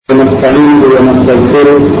ونستعينه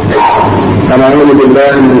ونستغفره ونعوذ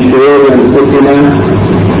بالله من شرور انفسنا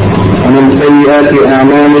ومن سيئات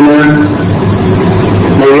اعمالنا.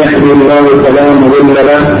 من يهده الله فلا مضل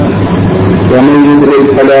له ومن يضلل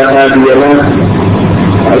فلا هادي له.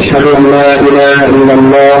 اشهد ان لا اله الا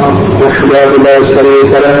الله وحده لا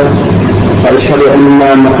شريك له واشهد ان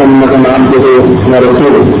محمدا عبده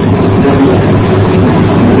ورسوله.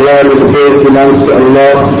 Glory and praise belongs to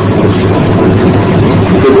Allah.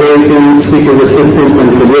 To praise Him, seek His assistance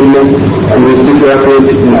and forgiveness, and we seek refuge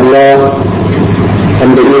in Allah from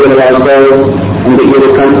the evil of ourselves and the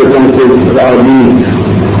evil consequences of our deeds.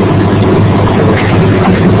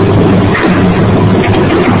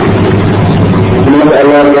 Whenever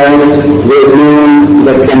Allah guides, there is no one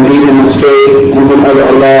that can lead him astray, and whenever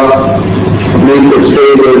Allah makes it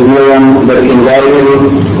astray, there is no one that can guide him.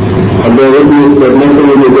 And bear witness that nothing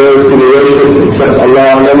deserves to be worshipped except Allah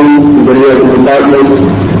alone, the real and darkness,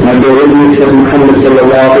 and bear witness that Muhammad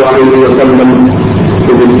sallallahu alayhi wa sallam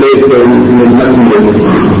is his slave and his messenger.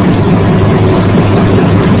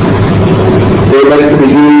 We would like to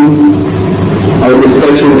begin our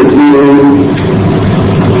discussion this evening,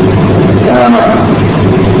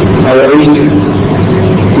 our 8th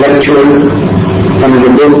lecture from the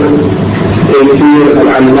book تيسير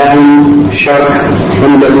العلام شرح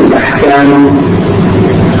عمدة الأحكام.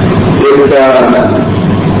 It's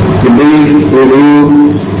the brief review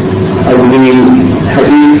of the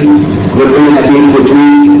hadith, the three hadith which we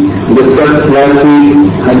discussed last week,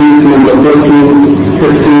 hadith number 14,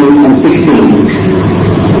 15 and 16.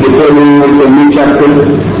 Before we move to a new chapter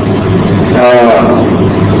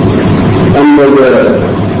under the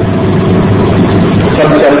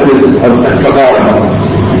subchapters of Taharah.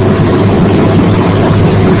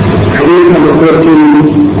 Hadith number 14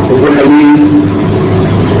 is the hadith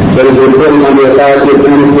that is reported on the authority of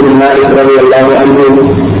Anas bin Malik radiyallahu anhu.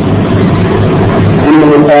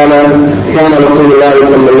 أنه قال: كان رسول الله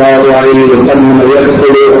صلى الله عليه وسلم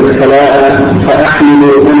يغسل الخلاء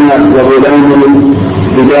فأحمل أنا وغلام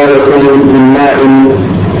حجارة من ماء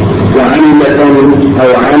وعنبة أو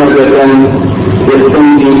عنبة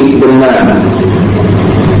يستنجي بالماء.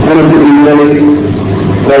 أنس بن مالك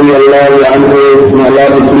رضي الله عنه من Allah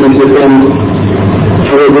with him,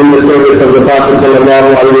 who was in the service of the Prophet sallallahu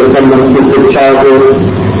alayhi wa sallam since his childhood.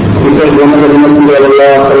 He said, whenever the Messenger of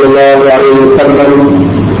Allah sallallahu alayhi wa sallam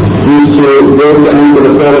used to go to enter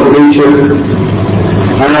the court of nature,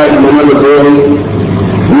 I, another boy,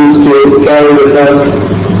 used to carry with us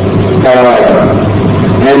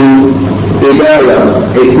an idara,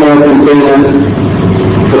 a small container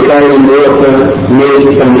for carrying water made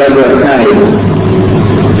from leather hide.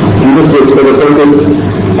 And this was for the purpose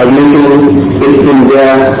of making istinja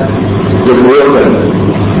with water.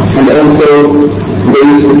 And also they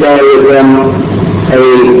used to carry with them a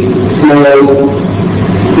small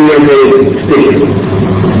spear-made stick.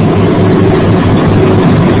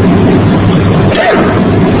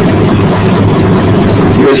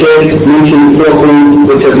 The Shaykh mentioned 4 things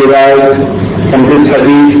which are derived from this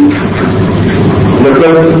hadith. The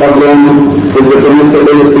first of them is the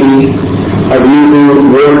permissibility of using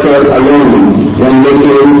water alone when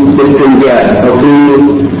making istinja, or cleaning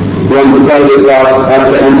one's private part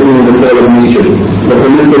after entering the court of nature. The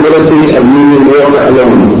permissibility of using water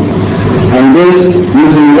alone. And this,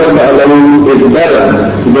 using water alone, is better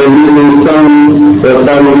than using some or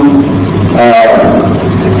some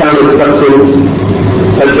solid substance,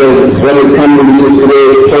 such as what is commonly used today,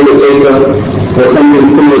 toilet paper, or something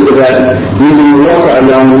similar to that. Using water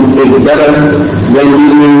alone is better than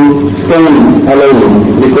using stone alone,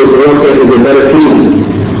 because water is a better cleaner.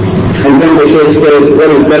 And then the Shaykh says, what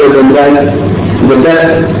is better than that? The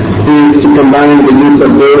best is to combine the use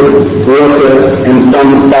of both water and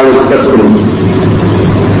some solid substance.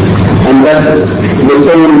 And that the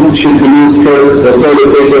stone should be used first, or toilet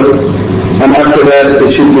paper, and after that it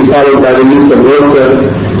should be followed by the use of water,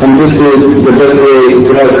 and this is the best way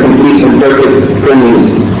to have complete and perfect cleanliness.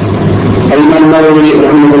 Imam Nawawi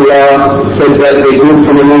rahimahullah said that a group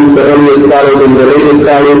from amongst the earlier scholars and the later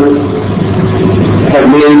scholars have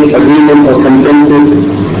made agreement or consensus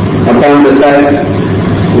upon the fact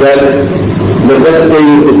that the best thing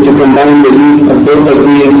is to combine the use of both of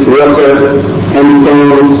these, water and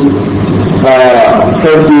stones,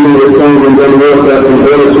 first using the stones and then water, in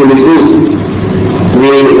order to reduce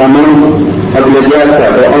the amount of najasa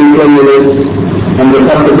or uncleanliness and the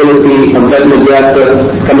possibility of that najasa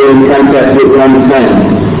coming in contact with one's hand.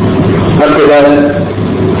 After that,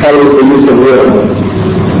 follows the use of water.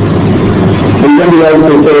 And then we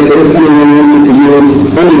also say that if anyone wanted to use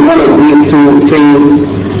only one of these 2 things,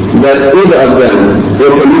 that either of them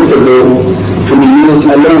were permissible to be used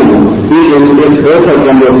alone, even if both of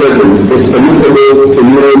them were present. It's permissible to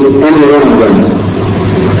use any one of them.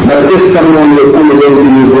 But if someone is only going to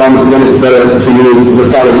use one, then it's better to use the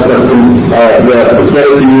solid substance, it's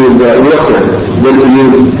better to use water than to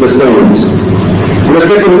use the stones. The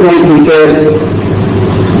second point he said,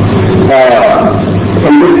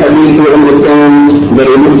 from this hadith we understand that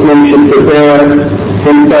a Muslim should prepare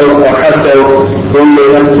himself or herself when they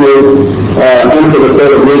have to enter the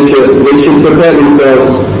court of nature. They should prepare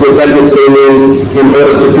themselves with understanding in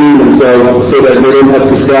order to clean themselves so that they don't have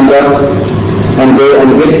to stand up and go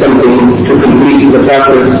and get something to complete the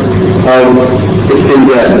process of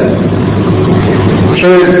istinjab.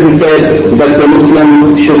 Third, he said that the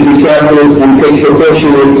Muslim should be careful and take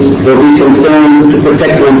precautions or be concerned to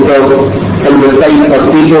protect oneself from the sight of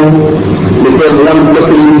people, because one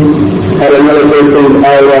looking at another person's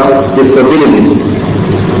aura is forbidden.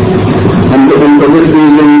 And for this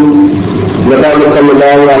reason, the Prophet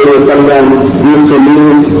sallallahu alayhi wa sallam used to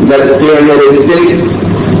use that spear-headed stick,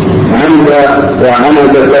 Amda or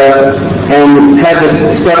Amadata, and have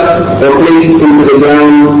it stuck or placed into the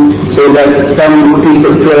ground so that some piece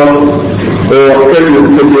of cloth or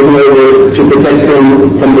curtain could be made to protect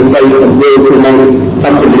them from the sight of those who might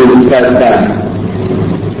possibly pass by.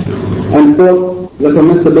 And fourth, the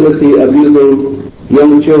permissibility of using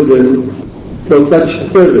young children for such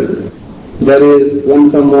service. That is, when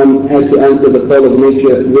someone has to answer the call of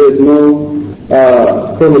nature, there is no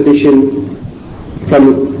prohibition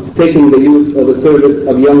from taking the use or the service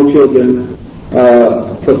of young children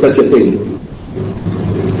for such a thing.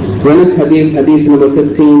 The next hadith, hadith number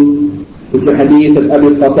 15, is the hadith of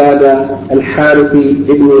Abi Qatada al-Harithi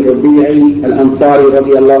ibn Rabi'i al-Ansari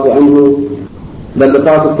radiyallahu anhu, that the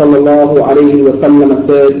Prophet sallallahu alayhi wa sallam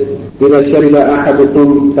said, إِذَا شَرِبَ أَحَدُكُمْ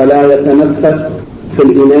فَلَا يَتَنَفَّسْ فِي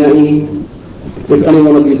الْإِنَاءِ. If any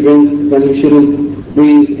one of you drinks, then he shouldn't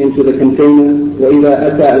breathe into the container. وإذا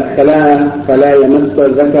أتى الخلاء فلا يمس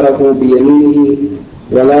ذكره بيمينه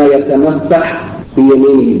ولا يتمسح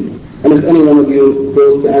بيمينه. And if any one of you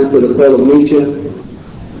goes to answer the call of nature,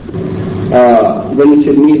 then he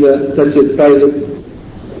should neither touch his private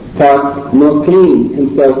part nor clean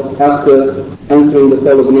himself after answering the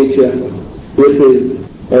call of nature with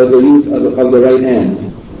the use of the right hand.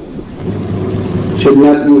 Should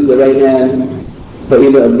not use the right hand for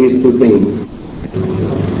either of these two things.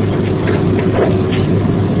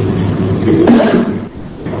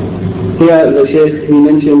 Here the Shaykh, he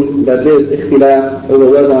mentioned that there is ikhtilaf over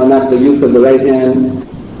whether or not the use of the right hand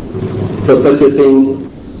for such a thing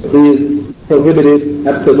is prohibited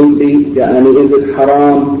absolutely, and is it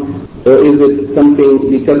haram or is it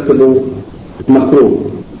something detestable, makruh.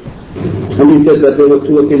 And he said that there were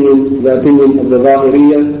two opinions, the opinion of the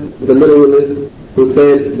Zahiriyyah, the literalist, who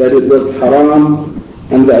said that it was haram,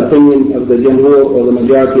 and the opinion of the Jamhur or the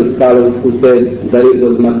majority of scholars who said that it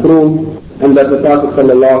was makruh, and that the Prophet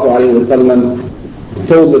ﷺ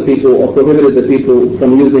told the people or prohibited the people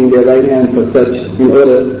from using their right hand for such in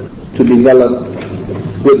order to develop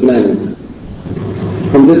good manners.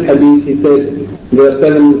 From this hadith he said there are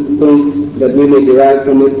 7 points that we may derive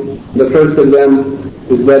from it. The first of them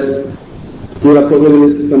is that we are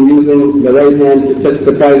prohibited from using the right hand to touch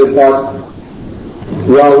the private part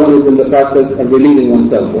while one is in the process of relieving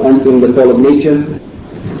oneself or answering the call of nature.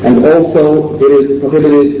 And also it is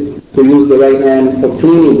prohibited to use the right hand for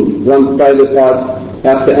cleaning one's private part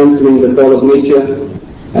after answering the call of nature.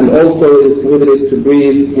 And also it is prohibited to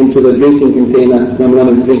breathe into the drinking container when one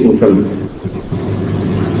is drinking from it.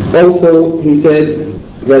 Also he said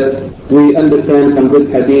that we understand from this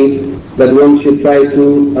hadith that one should try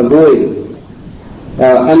to avoid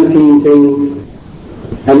unclean things,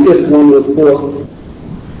 and if one was forced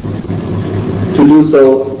to do so,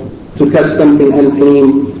 to touch something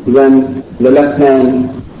unclean, then the left hand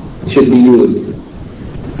should be used.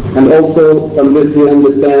 And also from this we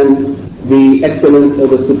understand the excellence or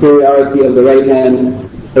the superiority of the right hand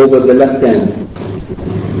over the left hand.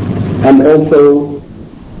 And also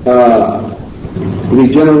the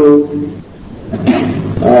general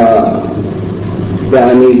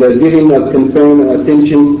the giving of concern or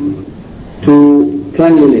attention to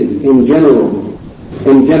cleanliness in general,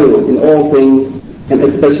 in all things, and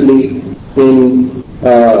especially in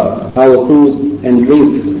our food and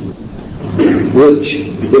drinks, which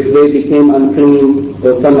if they became unclean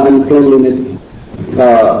or some uncleanliness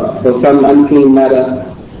or some unclean matter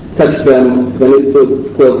touched them, then it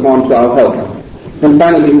could cause harm to our health. And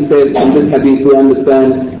finally he said, in this hadith we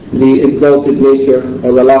understand the exalted nature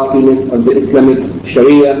or the loftiness of the Islamic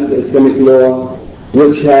Sharia, the Islamic law,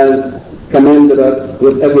 which has commanded us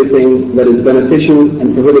with everything that is beneficial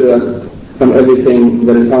and prohibited us from everything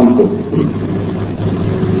that is harmful.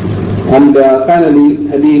 And finally,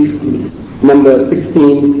 hadith number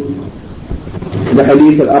 16, the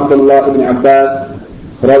hadith of Abdullah ibn Abbas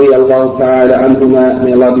radiyallahu ta'ala anhuma,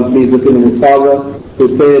 may Allah be pleased with him and his father, who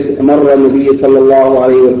said, مر النبي صلى الله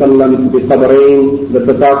عليه وسلم بقبرين, that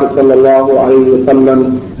the Prophet صلى الله عليه وسلم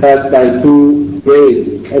passed by two graves,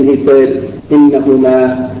 and he said, إنهما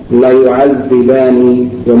لا يعذبان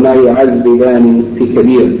وما يعذبان في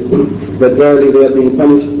كبير, that verily they are being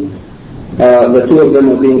punished, the two of them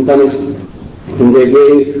are being punished in their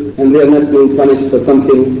graves, and they are not being punished for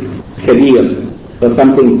something kabir, for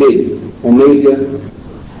something big or major.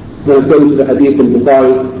 Then according to the hadith in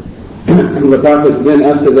Bukhari, the Prophet then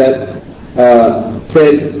after that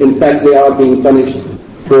said, in fact they are being punished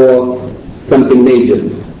for something major.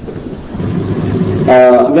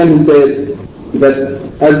 Then he said that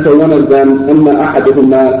as for one of them, أما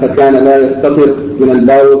أحدهما فكان لا يستطر من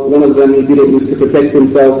البول, one of them he didn't use to protect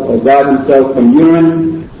himself or guard himself from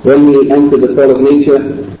urine when he entered the court of nature.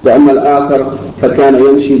 وأما الآخر فكان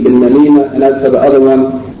يمشي بالنميمة, and as for the other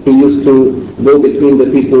one, he used to go between the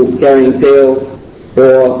people carrying tales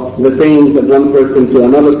or the sayings of one person to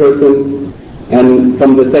another person, and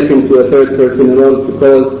from the second to a third person in order to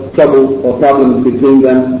cause trouble or problems between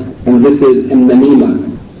them. And this is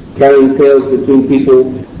an-namima, carrying tales between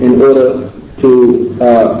people in order to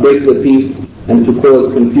break the peace and to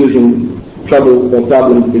cause confusion, trouble or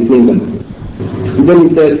problems between them. Then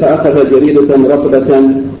he said, فأخذ جريدة رطبة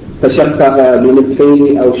فشقها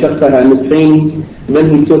بنصفين أو شقها نصفين. Then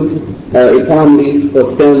he took a palm leaf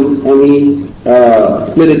or stem and he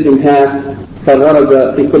split it in half. فغرز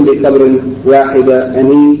في كل قبر واحدة, and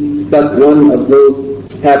he stuck one of those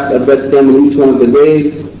halves of that stem in each one of the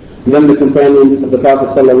graves. Then the companions of the Prophet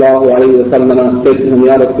sallallahu alayhi wa sallam said to him,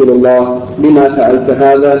 Ya Rasulullah, lima fa'alta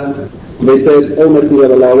hadha? They said, O Messenger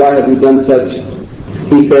of Allah, why have you done such?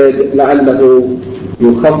 He said, لعله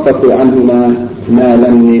يخفف عنهما ما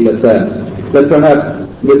لم يلبسا, that perhaps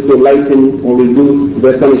this will lighten or reduce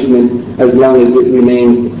their punishment as long as it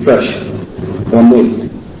remains fresh or moist.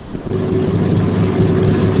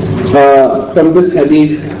 From this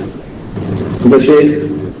hadith, the Shaykh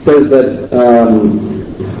says that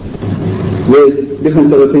there's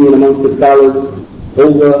difference of opinion amongst the scholars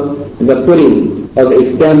over the putting of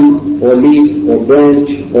a stem or leaf or branch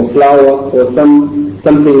or flower or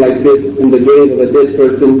something like this in the grave of a dead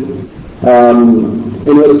person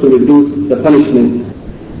in order to reduce the punishment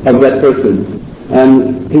of that person.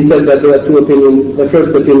 And he said that there are two opinions. The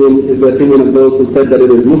first opinion is the opinion of those who said that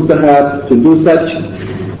it is mustahab to do such,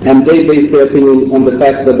 and they based their opinion on the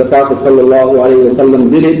fact that the Prophet ﷺ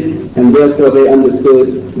did it, and therefore they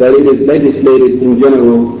understood that it is legislated in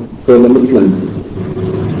general for the Muslims.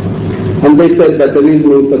 And they said that the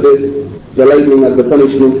reasoning for this, the lightening of the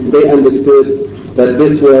punishment, they understood that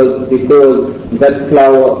this was because that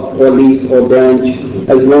flower or leaf or branch,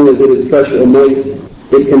 as long as it is fresh or moist,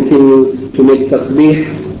 it continues to make tasbih,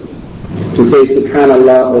 to say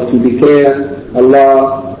subhanallah, or to declare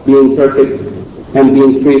Allah being perfect and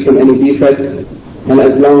being free from any defect. And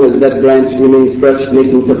as long as that branch remains fresh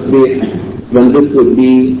making tasbih, then this would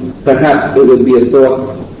be, perhaps it would be a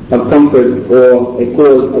source of comfort or a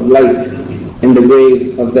cause of light in the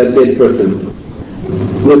grave of that dead person.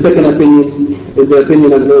 The second opinion is the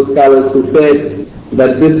opinion of those scholars who said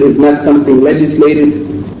that this is not something legislated,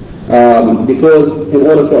 because in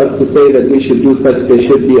order for us to say that we should do such, there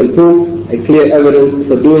should be a proof, a clear evidence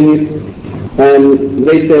for doing it. And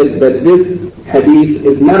they said that this hadith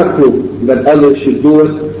is not a proof that others should do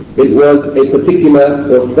it. It was a particular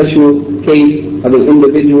or special case of an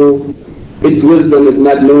individual. Its wisdom is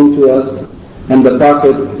not known to us, and the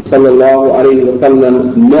Prophet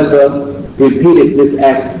ﷺ never repeated this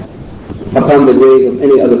act upon the grave of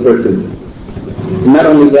any other person. Not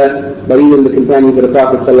only that, but even the companions of the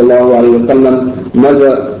Prophet ﷺ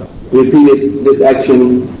never repeated this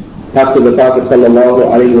action after the Prophet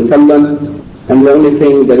ﷺ. And the only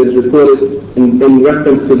thing that is recorded in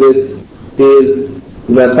reference to this is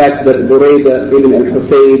the fact that Burayda ibn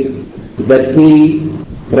al-Husayb, that he,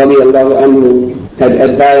 radiallahu anhu, had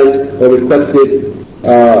advised or requested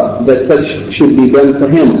that such should be done for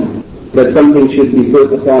him, that something should be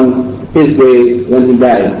put upon his grave when he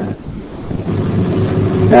died.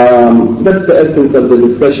 That's the essence of the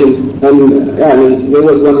discussion. And there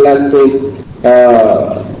was one last thing.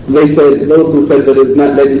 They said, those who said that it's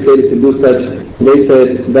not legislated to do such, they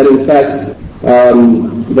said that in fact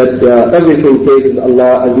that everything praises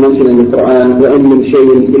Allah, as mentioned in the Quran, وَإِن مِّن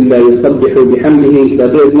شَيْءٍ إِلَّا يُسَبِّحُ بِحَمْدِهِ,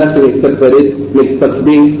 that there is nothing except that it makes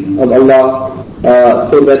tasbih of Allah.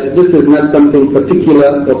 So that this is not something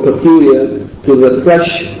particular or peculiar to the fresh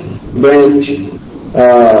branch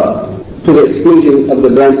to the exclusion of the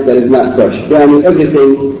branch that is not fresh.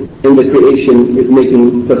 Everything in the creation is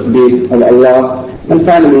making tasbih of Allah. And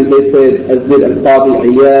finally they said, as did Al-Qadi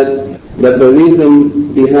Iyad, that the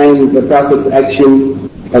reason behind the Prophet's action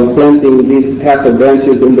of planting these half of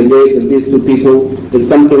branches in the grave of these two people is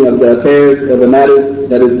something of the affairs or the matters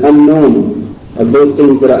that is unknown, of those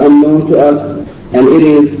things that are unknown to us. And it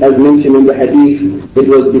is, as mentioned in the hadith, it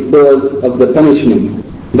was because of the punishment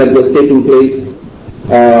that was taking place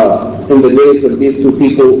in the graves of these two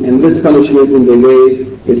people. And this punishment in the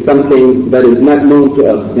grave is something that is not known to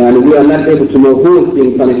us. We are not able to know who is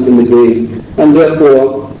being punished in the grave, and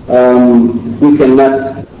therefore we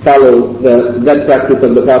cannot follow that practice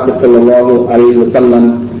of the Prophet sallallahu alaihi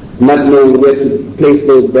wasallam, not knowing where to place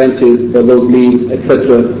those branches or those leaves,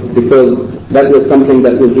 etc., because that was something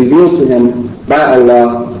that was revealed to him by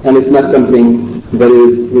Allah, and it's not something that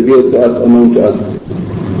is revealed to us or known to us.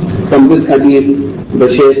 From this hadith, the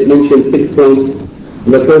Shaykh mentioned 6 points.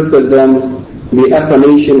 The first of them, the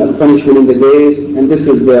affirmation of punishment in the grave, and this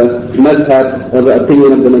is the madhab or the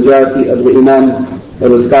opinion of the majority of the Imam or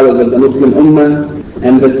the scholars of the Muslim Ummah.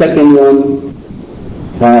 And the second one,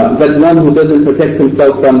 that one who doesn't protect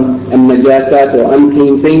himself from najasat or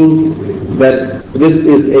unclean things, that this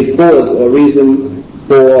is a cause or reason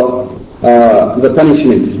for the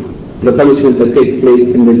punishment that takes place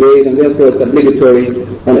in the grave, and therefore it's obligatory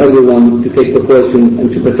on everyone to take precautions and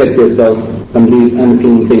to protect yourself from these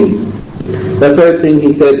unclean things. The third thing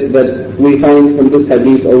he said, that we find from this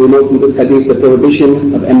hadith, or we know from this hadith, the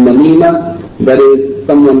prohibition of an-namima, that is,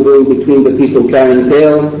 someone going between the people carrying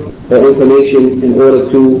tales or information in order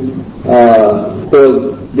to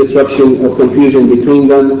cause disruption or confusion between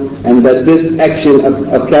them, and that this action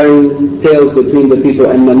of carrying tales between the people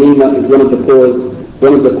and namima is one of the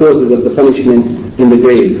causes of the punishment in the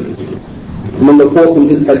grave. Number 4, from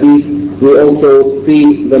this hadith, we also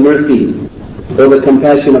see the mercy or the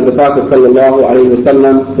compassion of the Prophet sallallahu alaihi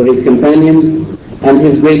wasallam for his companions, and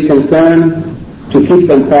his great concern to keep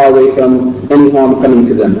them far away from any harm coming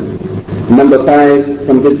to them. Number 5,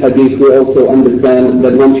 from this hadith we also understand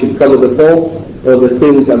that one should cover the faults or the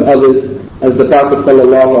sins of others, as the Prophet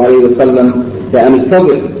sallallahu alaihi wasallam, and he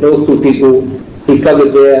covered those two people. He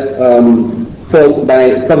covered their faults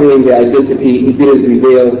by covering their identity. He didn't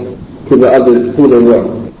reveal to the others who they were.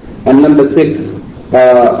 And number 6,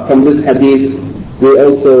 from this hadith we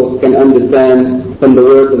also can understand from the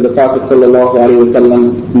words of the Prophet sallallahu alaihi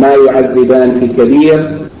wasallam, مَا يُعَذِّبَانِ فِي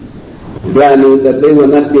كَبِيرٍ, that they were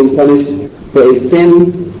not being punished for a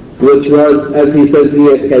sin which was, as he says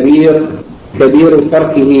here, كبير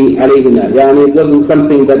فرقه عليهما. It wasn't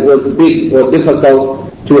something that was big or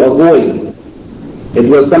difficult to avoid. It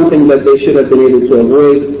was something that they should have been able to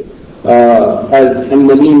avoid, as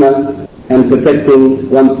an-namima, and protecting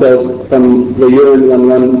oneself from the urine when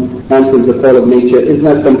one answers the call of nature is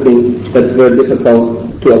not something that's very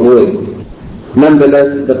difficult to avoid.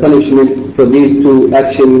 Nonetheless, the punishment for these two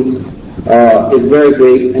actions is very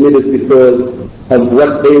great, and it is because of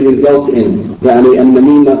what they result in.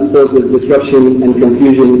 An-namima causes disruption and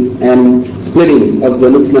confusion and splitting of the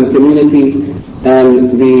Muslim community,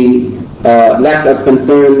 and the lack of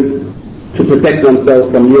concern to protect oneself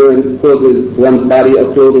from urine causes one's body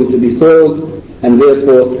or clothing to be soiled, and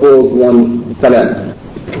therefore spoils one's salat.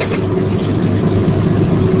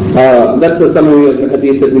 That's the summary of the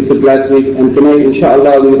hadith that we took last week, and tonight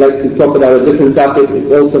inshallah we would like to talk about a different topic.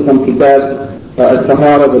 It's also from Kitab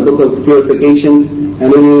Taharah, the book of purification,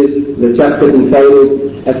 and it is the chapter entitled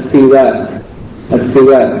As-Siwak.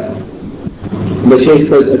 The Shaykh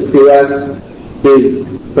says As-Siwak is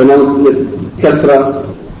pronounced with kasra,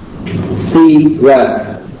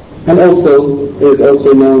 Siwak, and also is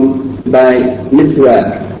also known by miswak.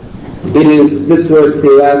 This word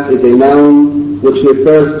siwak is a noun which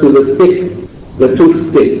refers to the stick, the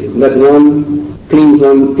toothpick that one cleans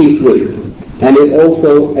one's teeth with, and it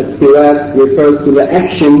also, as siwak, refers to the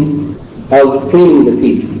action of cleaning the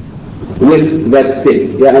teeth with that stick.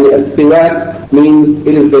 As siwak means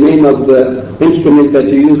it is the name of the instrument that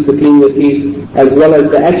you use to clean your teeth, as well as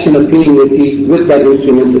the action of cleaning your teeth with that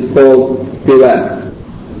instrument is called siwak.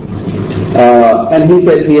 And he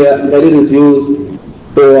said here that it is used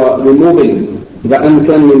for removing the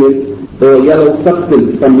uncleanliness or yellow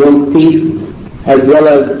substance from one's teeth, as well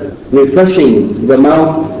as refreshing the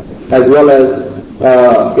mouth, as well as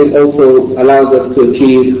it also allows us to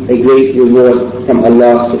achieve a great reward from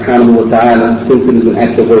Allah subhanahu wa ta'ala, since it is an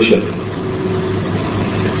act of worship.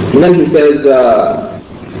 And then he says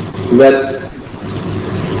that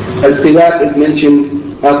as-siwak is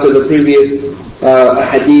mentioned after the previous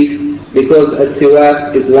hadith, because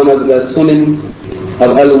as-siwak is one of the sunan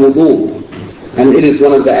of al-wudu, and it is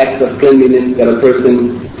one of the acts of cleanliness that a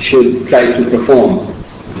person should try to perform.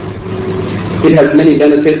 It has many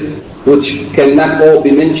benefits which cannot all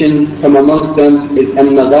be mentioned. From amongst them is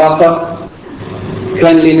al-nadafa,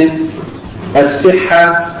 cleanliness, al-sihha,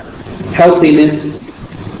 healthiness,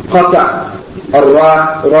 qata'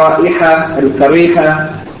 al-ra'iha, al-kariha,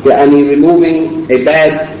 removing a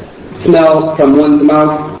bad smell from one's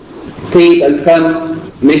mouth, tayyib al-fam,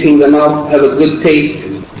 making the mouth have a good taste,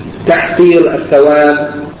 tahsil al-thawab,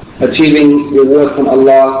 achieving reward from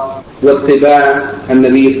Allah, واتباع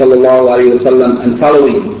النبي صلى الله عليه وسلم, and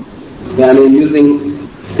following. Using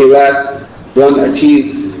siwak, one achieves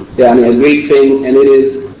a great thing, and it is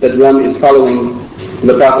that one is following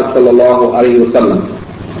the Prophet صلى الله عليه وسلم.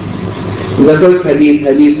 The first hadith,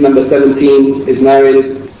 hadith number 17, is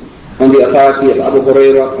narrated on the authority of Abu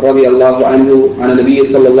Hurairah رضي الله عنه عن النبي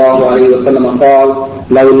صلى الله عليه وسلم قال: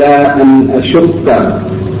 لولا أن أشق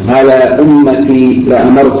على أمتي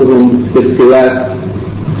لأمرتهم بالسواك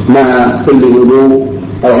مع كل وضوء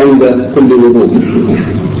أو عند كل وضوء.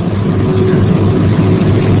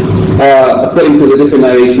 According to the different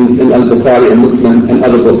narrations in Al-Bukhari and Muslim and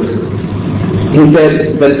other books, he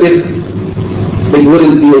said that if it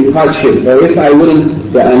wouldn't be a hardship, or if I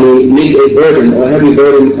wouldn't make a burden or a heavy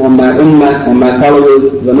burden on my ummah, on my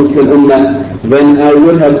followers, the Muslim ummah, then I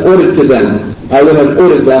would have ordered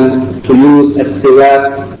them to use as-siwak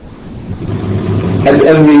at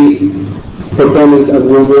every performance of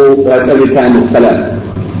wudu or at every time of salah.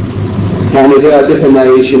 And there are different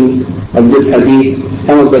narrations of this hadith.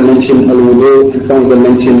 Some of them mention al-wudu and some of them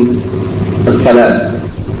mention al-salah.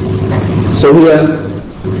 So here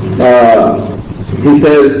he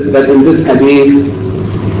says that in this hadith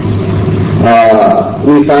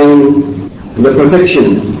we find the perfection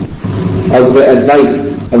of the advice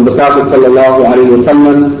of the Prophet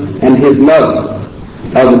ﷺ and his love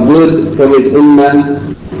of good for his ummah,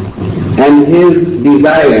 and his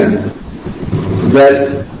desire that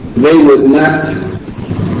they would not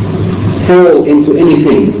fall into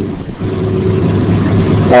anything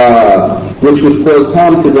which would cause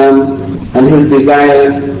harm to them, and his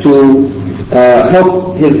desire to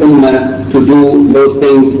help his ummah to do those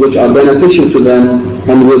things which are beneficial to them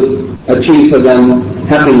and would achieve for them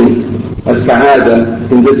happiness, as-sa'ada,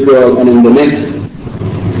 in this world and in the next.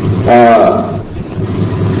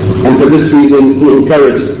 And for this reason, he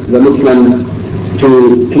encouraged the Muslims to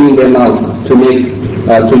clean their mouth, to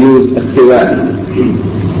use as-siwak.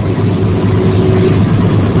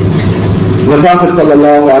 The Prophet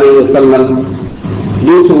ﷺ,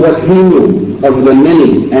 due to what he knew of the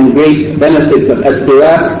many and great benefits of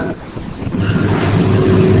as-siwak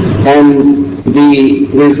and the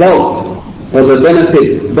result or the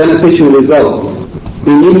beneficial result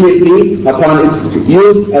immediately upon its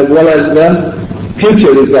use, as well as the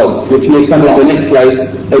future results which may come in the next life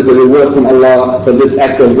as the reward from Allah for this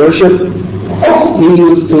act of worship, he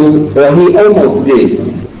almost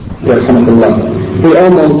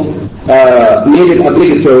made it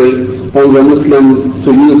obligatory on the Muslims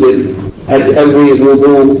to use it at every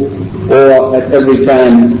wudu or at every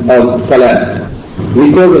time of salah.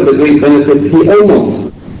 Because of the great benefits,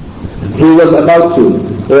 he was about to,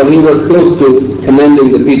 or he was close to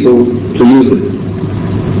commanding the people to use it.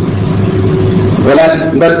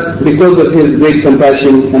 But because of his great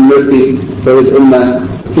compassion and mercy for his ummah,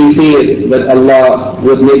 he feared that Allah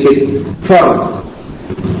would make it fard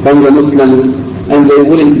on the Muslims, and they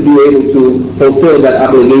wouldn't be able to fulfill that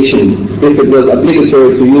obligation if it was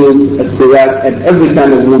obligatory to use as-siwak at every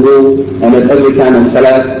time of wudu and at every time of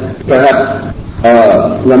salah. Perhaps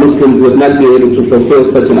the Muslims would not be able to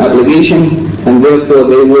fulfill such an obligation, and therefore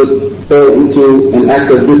they would fall into an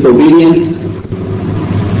act of disobedience.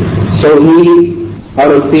 So he, out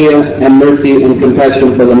of fear and mercy and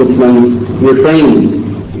compassion for the Muslims, refrained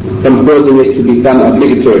from causing it to become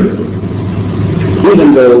obligatory,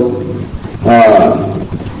 even though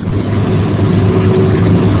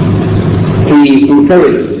he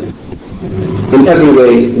encouraged in every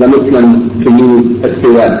way the Muslims to use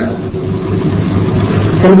as-siwak.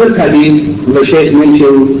 From this hadith, the Shaykh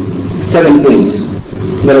mentions 7 things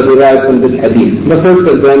that are derived from this hadith. The first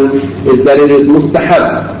of them is that it is mustahab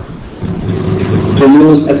to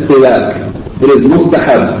use as-siwak. It is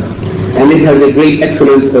mustahab, and it has a great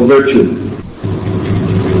excellence of virtue,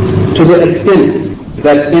 to the extent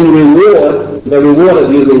that in reward, the reward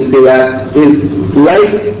of using siwak is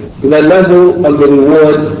like the level of the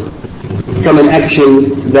reward from an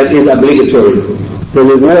action that is obligatory. The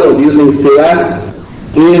reward of using siwak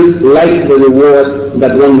is like the reward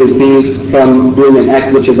that one receives from doing an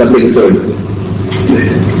act which is obligatory.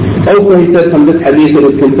 Also he said from this hadith it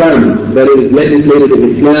is confirmed that it is legislated in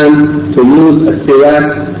Islam to use a siwak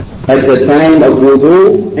at the time of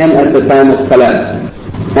wudu and at the time of salat.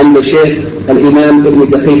 And the Shaykh al-Imam Ibn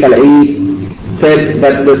Daqiq al-Eid said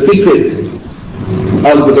that the secret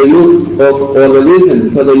of the use of, or the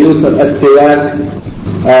reason for the use of as-siwak,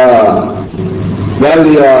 why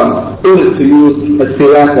we are ordered to use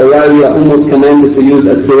as-siwak, or why we are almost commanded to use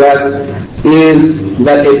as-siwak, is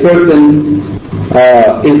that a person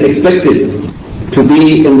is expected to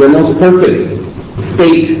be in the most perfect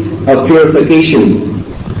state of purification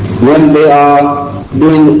when they are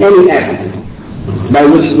doing any act by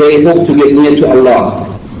which they hope to get near to Allah,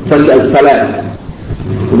 such as salat.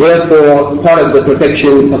 Therefore, part of the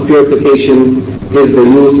perfection of purification is the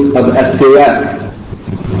use of as-siwak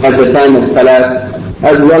at the time of salat,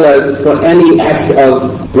 as well as for any act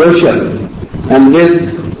of worship. And this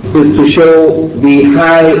is to show the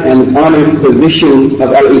high and honored position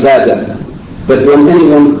of al-ibadah. That when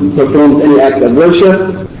anyone performs any act of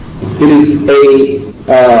worship, it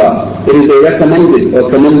is a recommended or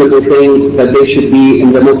commendable thing that they should be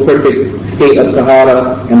in the most perfect state of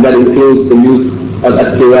Taharah, and that includes the use of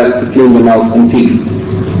as-siwak to clean the mouth and teeth.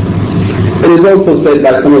 It is also said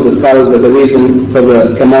by some of the scholars that the reason for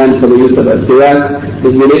the command for the use of as-siwak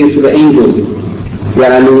is related to the angels.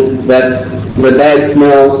 That the bad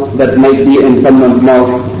smell that might be in someone's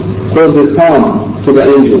mouth causes harm to the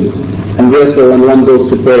angels, and therefore when one goes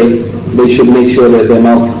to pray, they should make sure that their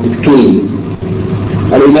mouth is clean.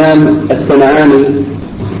 Al-Imam As-San'ani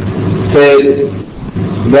said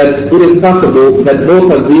that it is possible that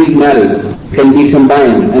both of these matters can be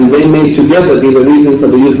combined, and they may together be the reason for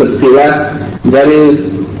the use of siwak. That is,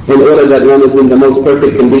 in order that one is in the most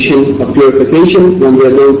perfect condition of purification when they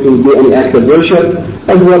are going to do any act of worship,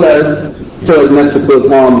 as well as so as not to cause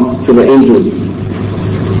harm to the angels.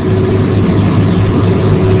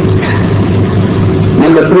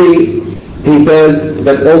 Number 3, he says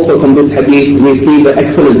that also from this hadith we see the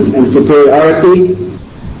excellence and superiority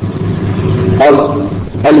of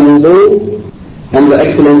al-wudu and the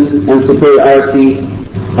excellence and superiority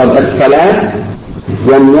of as-salat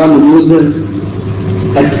when one uses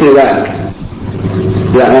as-siwak.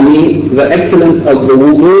 The excellence of the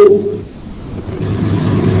wudu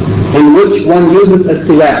in which one uses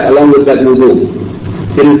as-siwak along with that wudu.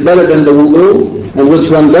 It is better than the wudu in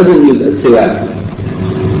which one doesn't use as-siwak.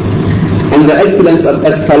 And the excellence of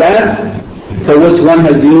as-salat for which one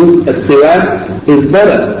has used as-siwak is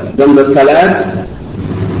better than the salat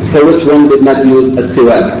for which one did not use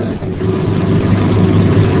as-siwak.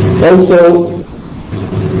 Also,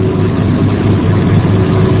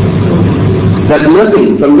 that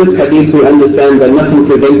nothing from this hadith we understand that nothing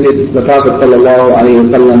prevented the Prophet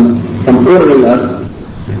ﷺ from ordering us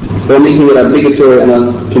or making it obligatory on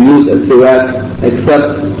us to use as-siwak, except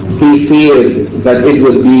he feared that it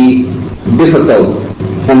would be difficult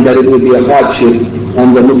and that it would be a hardship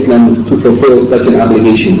on the Muslims to fulfill such an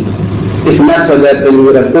obligation. If not for that, then he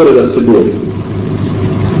would have ordered us to do it.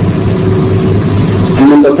 And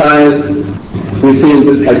number 5, we see in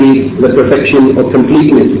this hadith the perfection or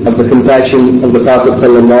completeness of the compassion of the Prophet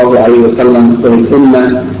ﷺ for his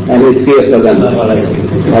ummah and his fear for them.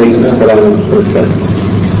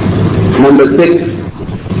 Number 6,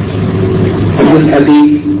 in this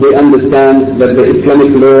hadith we understand that the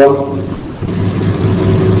Islamic law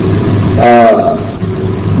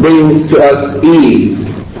brings to us ease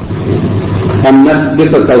and not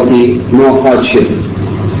difficulty nor hardship.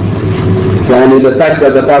 And the fact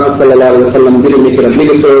that the Prophet ﷺ didn't make it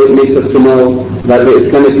obligatory makes us to know that the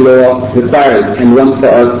Islamic law requires and wants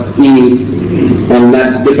for us ease and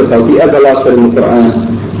not difficulty. As Allah said in the Quran,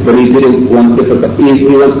 that He didn't want difficulty.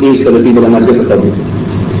 He wants ease for the people and not difficulty.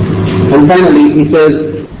 And finally, He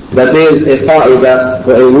says that there is a qa'idah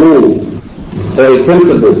or a rule or a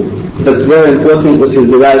principle that's very important, which is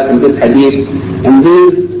derived from this hadith. And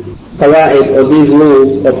these qawa'id or these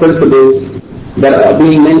rules or principles that are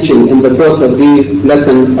being mentioned in the course of these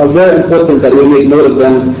lessons are very important that we make note of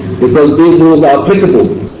them, because these rules are applicable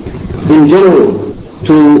in general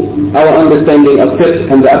to our understanding of fiqh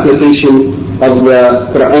and the application of the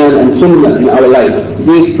Quran and Sunnah in our life.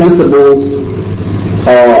 These principles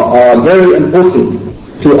are very important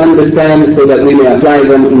to understand so that we may apply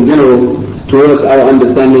them in general towards our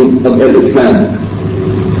understanding of Islam.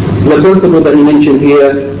 The principle that he mentioned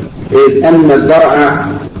here is أن الزرع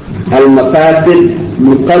المفاسد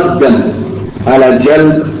مقدم على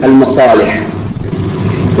جلب المصالح.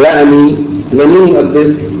 The meaning of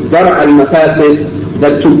this زرع المفاسد,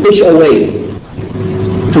 that to push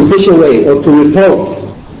away or to repel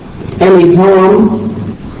any harm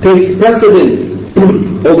takes precedence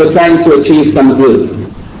over trying to achieve some good.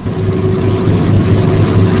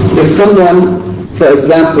 If someone, for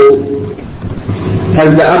example, has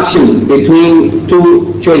the option between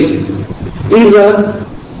two choices, either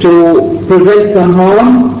to prevent some harm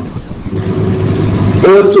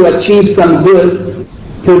or to achieve some good,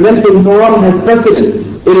 preventing harm has precedence.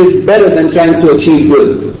 It is better than trying to achieve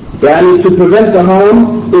good. Yani to prevent the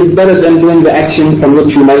harm is better than doing the action from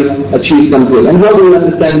which you might achieve some good. And how do we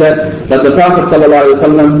understand that? That the Prophet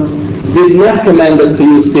ﷺ did not command us to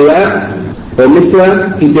use siwak or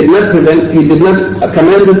miswak. He did not command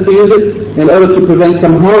us to use it in order to prevent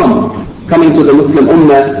some harm coming to the Muslim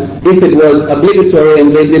Ummah if it was obligatory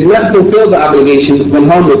and they did not fulfill the obligation when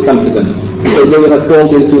harm would come to them. So they would have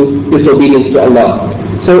fallen into disobedience to Allah.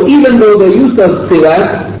 So even though the use of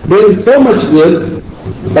siwak brings so much good,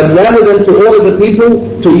 but rather than to order the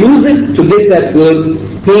people to use it to get that good,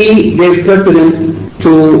 he gave precedence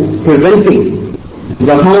to preventing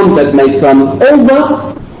the harm that might come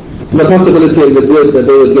over the possibility of the good that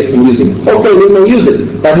they would get from using it. Okay, we may use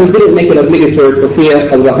it, but he didn't make it obligatory for fear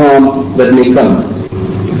of the harm that may come.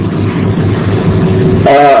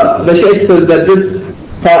 The Shaykh says that this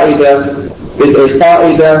qa'idah is a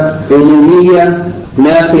qa'idah umumiyya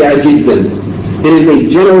nafi'a jiddan. It is a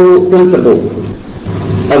general principle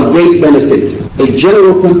of great benefit. A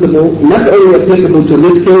general principle not only applicable to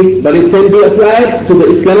this case, but it can be applied to the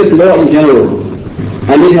Islamic law in general.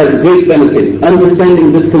 And it has great benefit.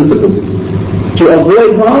 Understanding this principle. To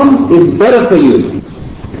avoid harm is better for you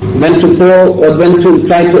than to fall or than to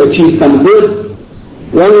try to achieve some good.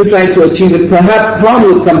 When you try to achieve it, perhaps harm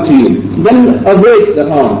will come to you. Then avoid the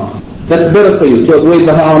harm. That's better for you, to avoid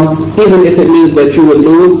the harm, even if it means that you will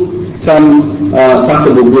lose some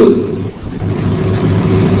possible good.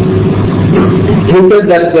 He said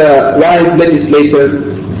that the wise legislator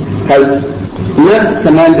has not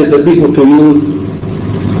commanded the people to use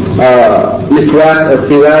miswak or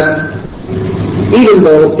siwak, even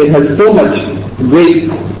though it has so much great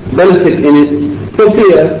benefit in it, for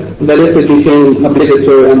fear that if it became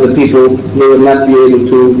obligatory on the people, they will not be able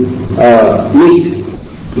to meet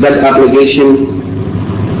that obligation.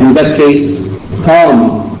 In that case,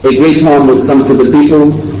 a great harm would come to the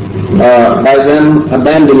people by them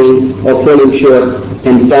abandoning or falling short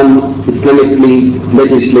in some Islamically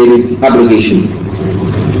legislated obligation.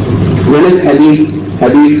 The next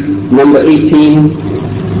hadith number 18,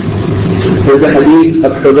 is the hadith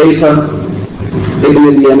of Hudayfa ibn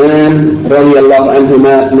al-Yaman radiyallahu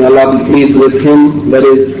anhuma, may Allah be pleased with him, that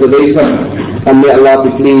is Hudayfa, and may Allah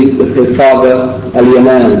be pleased with his father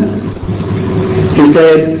al-Yaman. He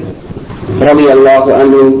said radiyallahu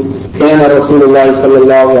anhu, كان رسول الله صلى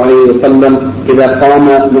الله عليه وسلم إذا قام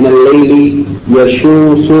من الليل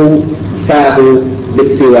يشوص فاه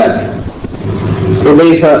بالسواك.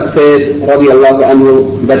 Hudayfa said رضي الله عنه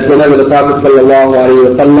that whenever the Prophet صلى الله عليه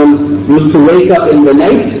وسلم used to wake up in the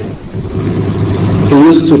night, he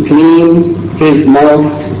used to clean his mouth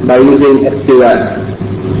by using a siwak.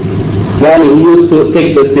 Then he used to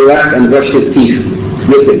take the siwak and brush his teeth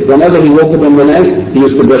with it. Whenever he woke up in the night, he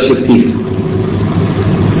used to brush his teeth.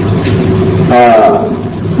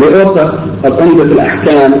 The author of Umdat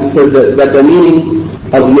al-Ahkam says that the meaning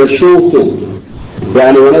of yashushu,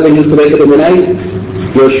 whenever he used to wake up in the night,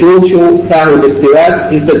 yashushu fahu bil-siwak,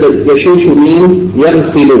 he said that yashushu means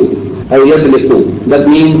yaghsilu or yadliku. That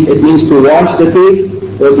means, it means to wash the teeth,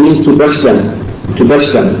 or it means to brush them.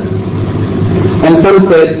 And some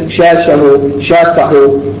said shashahu, shasahu,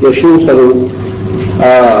 yashushahu,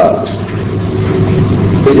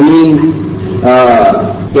 it means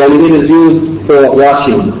it is used for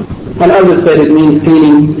washing. And others said it means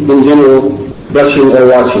cleaning in general, brushing or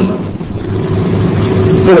washing.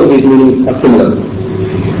 All of these meanings are similar.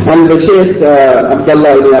 And the Shaykh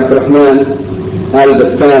Abdullah ibn Abdurrahman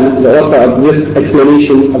al-Bassam, the author of this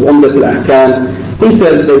explanation of Umdat al-Ahkam, he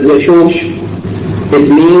says that yashush, it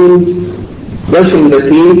means brushing the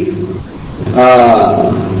teeth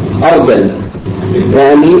arban,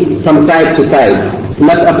 from side to side.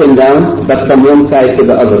 Not up and down, but from one side to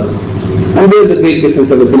the other. And there is a great difference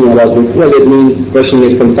of opinion about this, whether it means brushing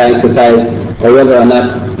it from side to side, or whether or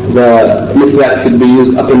not the miswak should be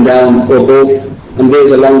used up and down, or both. And there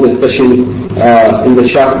is a long discussion in the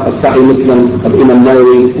Sharh of Sahih Muslim of Imam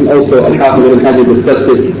Nawawi, and also Al-Hafiz ibn Hajar discussed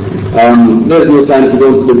it. There is no time to go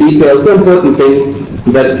into the details. The important thing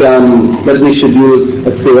that we should use a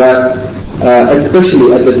siwak, especially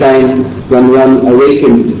at the time when one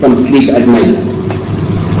awakens from sleep at night.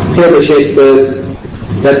 Here the Shaykh says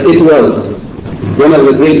that it was one of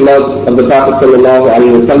the great loves of the Prophet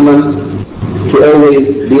ﷺ to always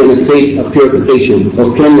be in a state of purification,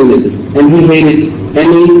 of cleanliness, and he hated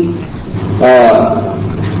any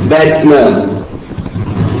bad smell.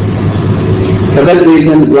 For that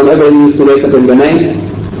reason, whenever he used to wake up in the night,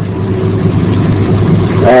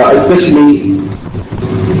 especially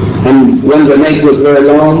and when the night was very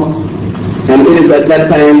long, and it is at that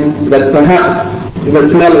time that perhaps the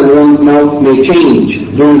smell of one's mouth may change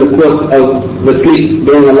during the course of the sleep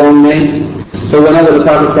during a long night. So whenever the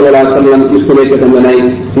Prophet ﷺ used to wake up in the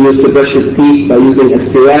night, he used to brush his teeth by using a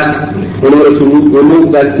siwak in order to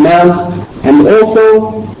remove that smell, and also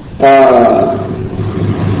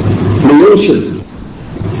the wishes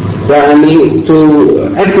to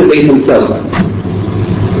activate himself,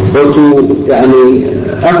 or to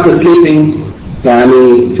after sleeping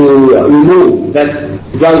to remove that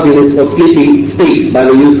drowsiness or sleepy state by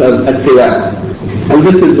the use of as-siwak. And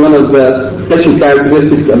this is one of the special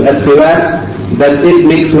characteristics of as-siwak, that it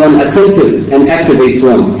makes one attentive and activates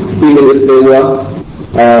one, even if they were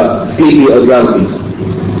sleepy or drowsy.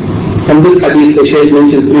 From this hadith, the Shaykh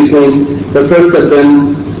mentions 3 points. The first of them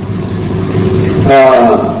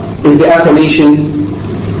is the affirmation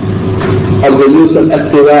of the use of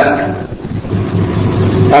as-siwak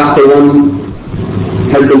after one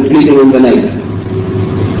has been sleeping in the night.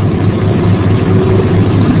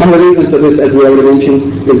 And the reason for this, as we already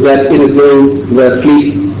mentioned, is that it is during the sleep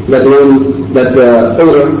that the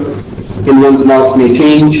odor in one's mouth may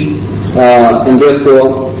change, and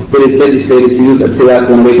therefore it is legislated to use as-siwak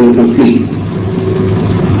when waking from sleep.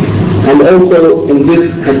 And also in this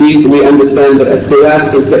hadith we understand that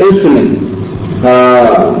as-siwak is the instrument,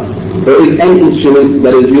 there is an instrument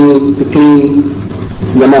that is used to clean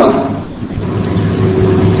the mouth.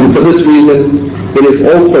 And for this reason, it is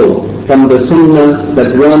also from the sunnah that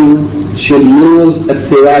one should use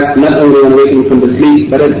as-siwak not only when waking from the sleep,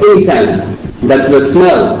 but at any time that the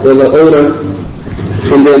smell or the odor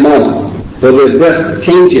in their mouth or their breath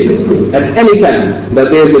changes. At any time that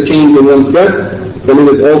there is a change in one's breath, then it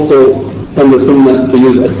is also from the sunnah to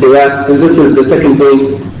use as-siwak. And this is the second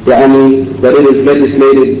point, that it is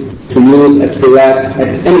legislated to use as-siwak at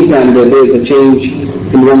any time that there is a change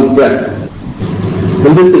in one's breath.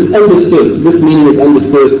 And this is understood, this meaning is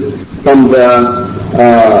understood from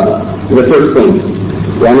the first point.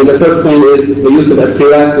 The first point is the use of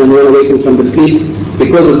as-siwak when one awakens from the sleep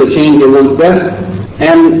because of the change in one's breath.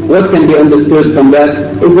 And what can be understood from that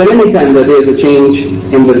is that any time that there is a change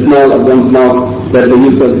in the smell of one's mouth, that the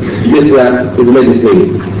use of as-siwak is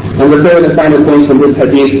legislated. And the third and final point from this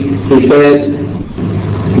hadith, he says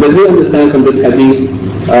that we understand from this hadith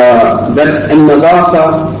that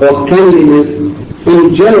an-nadafa or cleanliness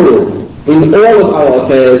in general, in all of our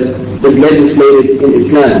affairs, is legislated in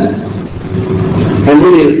Islam. And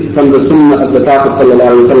it is from the sunnah of the Prophet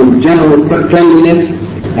ﷺ, general cleanliness,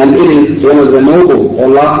 and it is one of the noble or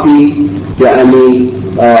lofty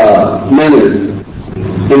manners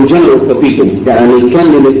in general for people.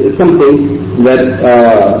 Cleanliness is something that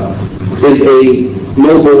is a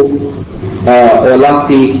noble or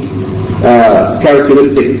lofty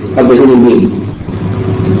characteristic of the human being.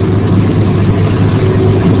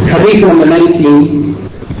 Hadith number 19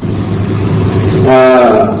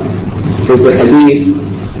 is the hadith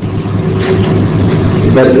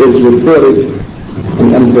that is reported in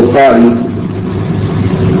Al-Bukhari,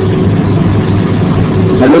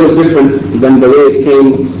 a little different than the way it came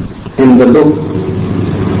in the book,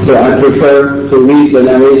 so I prefer to read the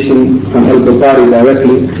narration from Al-Bukhari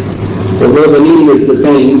directly, although the meaning is the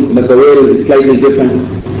same, but the word is slightly different.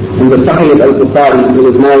 In the Sahih of Al-Bukhari, it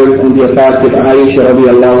was narrated on the authority of Aisha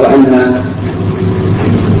radiallahu anha.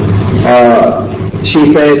 She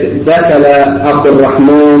said, دخل عبد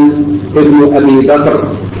الرحمن ابن أبي بكر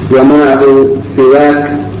ومعه سواك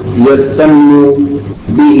يستن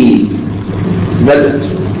به. That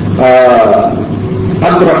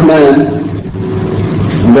Abd al-Rahman,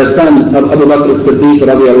 the son of Abu Bakr as-Siddiq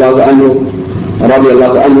radiallahu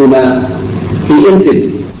anhuma, he entered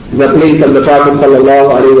the place of the Prophet sallallahu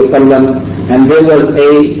alayhi wa sallam, and there was a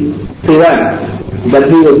siwak that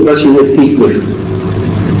he was brushing his teeth with.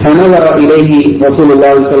 فنظر إليه رسول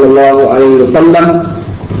الله صلى الله عليه وسلم.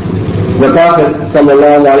 The Prophet صلى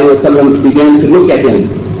الله عليه وسلم began to look at him.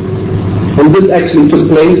 And this actually took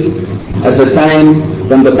place at the time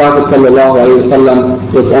when the Prophet صلى الله عليه وسلم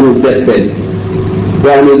was on his deathbed.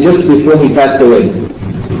 Just before he passed away.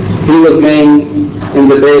 He was laying in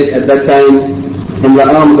the bed at that time in the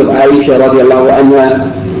arms of Aisha radiallahu anha,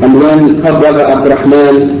 and when her brother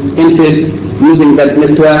Abdurrahman entered using that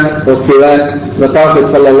miswak or siwak, the Prophet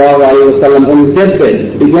sallallahu alayhi wa sallam on his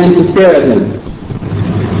deathbed began to stare at him.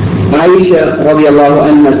 Aisha radiallahu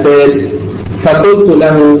anha said, فَقُلْتُ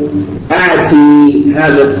لَهُ أَعْتِي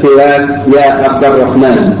هَذَا السِّوَاكِ يَا عَبْدَ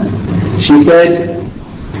الرَّحْمَنِ. She said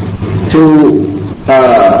to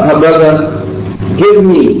her brother, give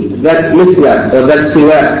me that miswak or that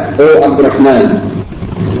siwak, O Abdurrahman.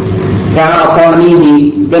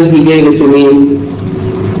 فَأَعْطَانِيهِ, then he gave it to me.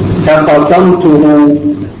 فَقَسَمْتُهُ,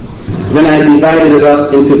 then I divided it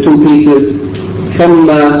up into two pieces. ثُمَّ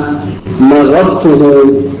مَغَضْتُهُ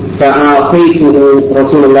فَأَعْطَيْتُهُ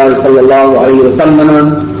رسول الله صلى الله عليه وسلم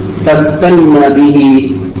فاستنى به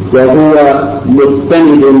وهو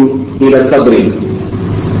مستند إلى صدره.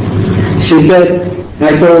 She said,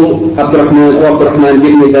 I told Abdurrahman, oh Abdurrahman,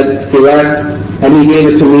 give me that siwak, and he gave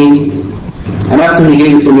it to me. And after he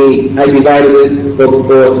gave it to me, I divided it or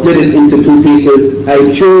split it into two pieces. I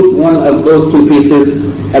chose one of those two pieces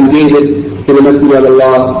and gave it to the Messenger of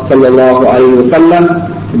Allah sallallahu alayhi wa sallam.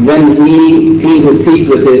 Then he cleaned his feet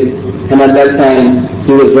with it, and at that time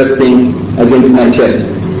he was resting against my chest.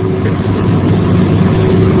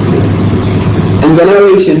 In the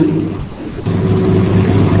narration,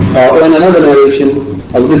 or in another narration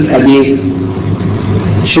of this hadith,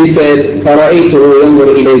 she said, فَرَأَيْتُهُ يَنْظُرُ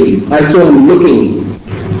إِلَيْهِ, I saw him looking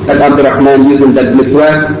at Abdurrahman using that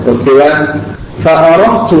miswak or siwak.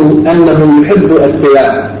 فَأَرَقْتُ أَنَّهُ يُحِبُّ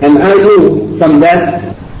السِّوَاكِ, and I knew from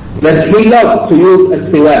that he loved to use a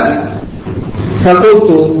siwak. فَقُلْتُ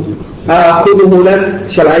أَأَخُذُهُ لَكَ,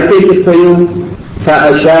 shall I take it for you?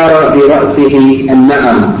 فَأَشَارَ بِرَأْسِهِ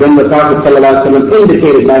النَّعَمْ, then the Prophet ﷺ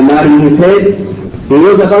indicated by nodding his head. He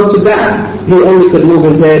was about to die. He only could move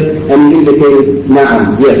his head and he indicated,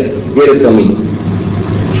 Na'am, yes, get it for me.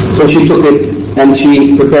 So she took it and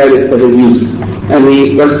she prepared it for his use. And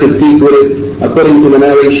he brushed his teeth with it. According to the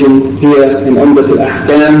narration here in Umdat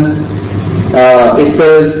al-Ahkam, it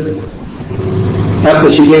says,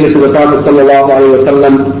 after she gave it to the Prophet sallallahu alayhi wa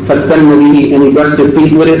sallam, فَاسْتَنَّ بِهِ, and he brushed his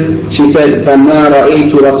teeth with it, she said, فَمَا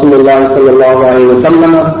رَأَيْتُ رَسُولَ اللَّهِ صلى الله عليه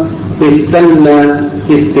وسلم استنى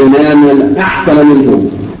استناما أحسن منه.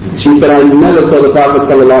 She said, I never saw the Prophet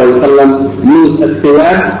ﷺ use a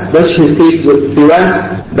siwak, brush his teeth with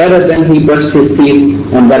siwak, better than he brushed his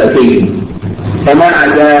teeth on that occasion. فما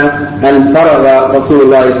عدا أن فرغ رسول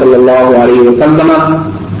الله صلى الله عليه وسلم,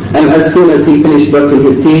 and as soon as he finished brushing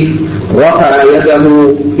his teeth, رفع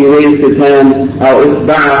يده, he raised his hand, أو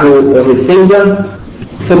إصبعه, or his finger,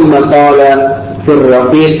 ثم قال في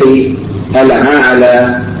الرفيق الأعلى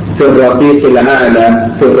في الرفيق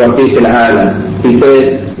الأعلى في الرفيق الأعلى. He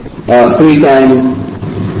said three times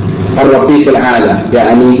الرفيق الأعلى,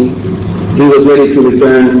 يعني he was ready to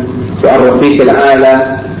return to الرفيق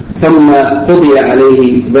الأعلى. ثم قضي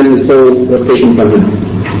عليه, then the soul was taken from him.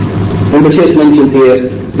 And the Shaykh mentions here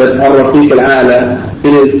that الرفيق الأعلى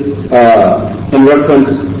is in reference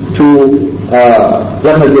to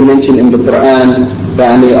what has been mentioned in the Quran,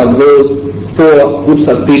 يعني of those four groups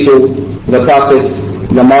of people, the prophets,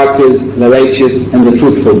 the martyrs, the righteous, and the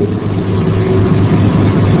truthful.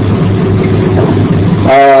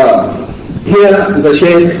 Here the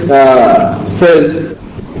Shaykh says,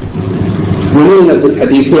 the meaning of this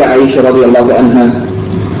hadith here, Aisha radiallahu anha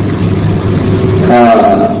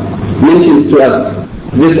mentions to us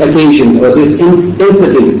this occasion or this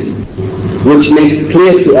incident, which makes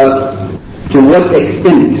clear to us to what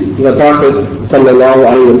extent the Prophet sallallahu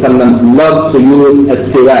alayhi wa sallam loved to use a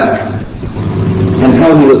siwak, and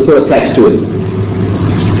how he was so attached to it.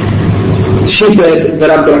 She said that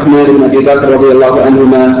Abdurrahman ibn Abi Bakr radiallahu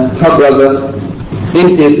anhuma, her brother,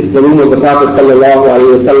 entered the room of the Prophet sallallahu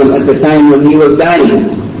alayhi wa sallam at the time when he was dying.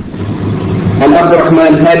 And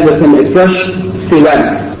Abdurrahman had with him a fresh siwak,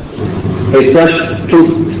 a fresh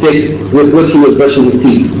toothpick with which he was brushing his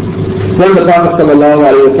teeth. When the Prophet sallallahu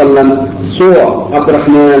alayhi wa sallam saw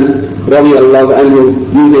Abdurrahman radiallahu anhu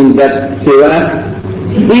using that siwak,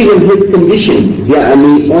 even his condition,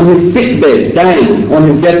 on his sickbed, dying, on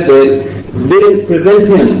his deathbed, didn't prevent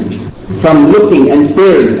him from looking and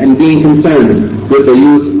staring and being concerned with the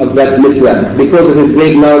use of that miswak, because of his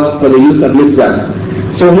great love for the use of miswak.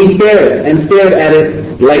 So he stared and stared at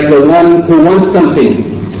it like the one who wants something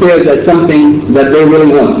stares at something that they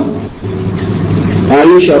really want.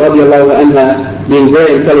 Aisha radiallahu anha, being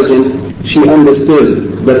very intelligent, she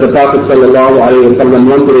understood that the Prophet sallallahu alayhi wa sallam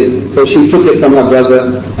wanted it, so she took it from her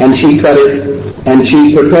brother and she cut it and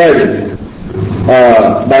she prepared it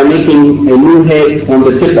by making a new head on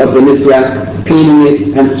the tip of the miswak, cleaning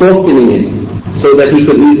it and softening it so that he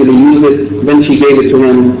could easily use it. Then she gave it to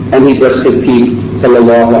him and he brushed his teeth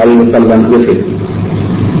sallallahu alayhi wa sallam with it.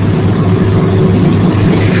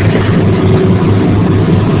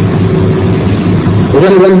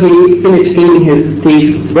 Then when he finished cleaning his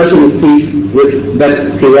teeth, brushing his teeth with that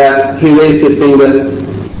siwak, he raised his finger,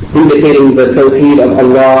 indicating the tawheed of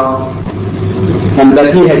Allah, and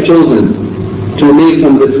that he had chosen to leave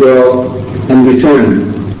from this world and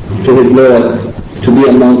return to his Lord to be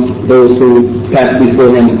amongst those who pass before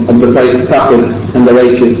him of the prophets and the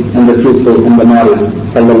righteous and the truthful and the martyrs,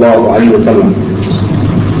 sallallahu alayhi wa sallam.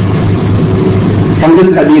 From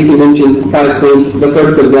this hadith he mentions 5 things. The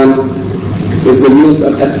first of them is the use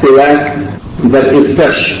of as-siwak that is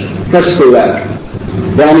fresh siwak.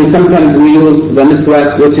 Sometimes we use the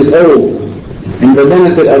miswak which is old, and the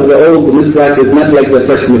benefit of the old miswak is not like the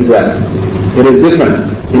fresh miswak. It is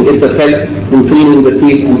different in its effect in cleaning the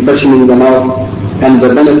teeth and freshening the mouth, and the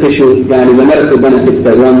the medical benefits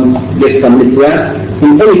that one gets from miswak.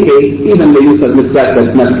 In any case, even the use of miswak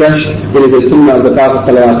that's not fresh, it is a sunnah of the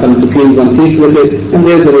Prophet ﷺ to clean one's teeth with it, and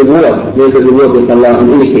there is a reward with Allah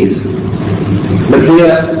in any case. But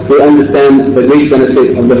here we understand the great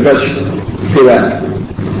benefit of the fresh siwak.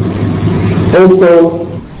 Also,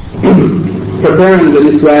 preparing the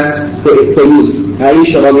miswak for use.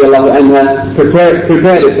 Aisha radiallahu anha prepared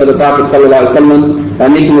it for the Prophet ﷺ by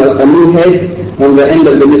making a new head on the end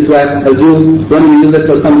of the miswak. As you, when you use it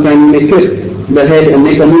for some time, you may clip the head and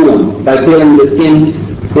make a new one by peeling the skin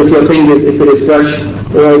with your fingers if it is fresh,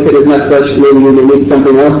 or if it is not fresh, maybe you may need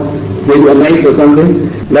something else, maybe a knife or something.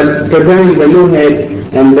 But preparing the new head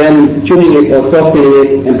and then tuning it or softening it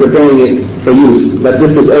and preparing it for use. But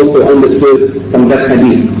this is also understood from that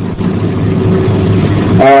hadith.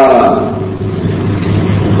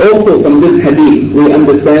 Also from this hadith we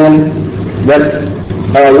understand that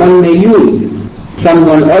one may use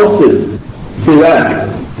someone else's siwak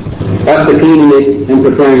after cleaning it and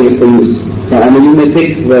preparing it for use. You may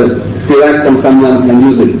take the siwak from someone and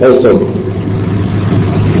use it also.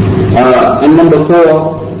 And number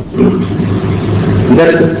 4,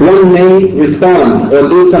 that one may respond or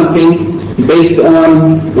do something based on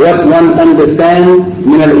what one understands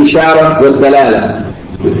min al-ishara wal-dalala.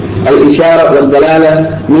 Al-ishara wal-dalala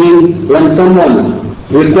means when someone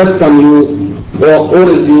requests from you or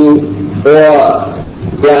orders you or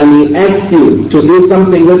asks you to do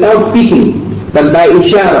something without speaking, but by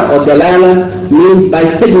ishara or dalala means by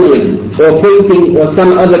signaling or pointing or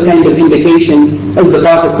some other kind of indication, as the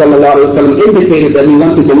Prophet ﷺ indicated that he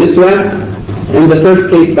wanted the miswak. In the first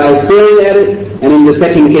case by staring at it, and in the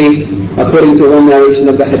second case, according to one narration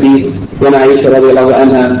of the hadith, when Aisha radiallahu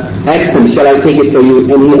anha asked him, shall I take it for you?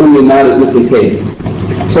 And he only nodded with his head.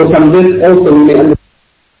 So from this also we may understand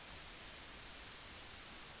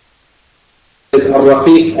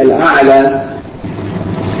al-rafiq al-a'la.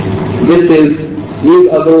 These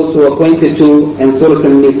are those who are pointed to in Surah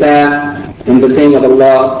Al-Nisa in the saying of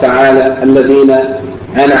Allah Ta'ala, الَّذِينَ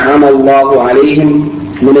أَنْعَمَ اللَّهُ عَلَيْهِمْ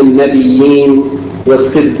من النبيين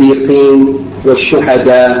والصديقين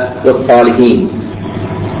والشهداء والصالحين.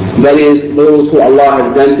 That is, those who Allah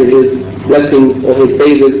has granted His blessings or His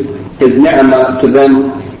favors, His ni'mah to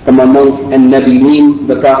them from amongst النبيين,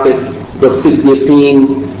 the prophets,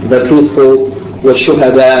 والصديقين, the truthful,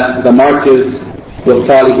 والشهداء, the martyrs,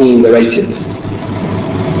 والصالحين, the righteous.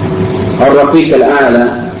 Al-Rafiq al-A'la,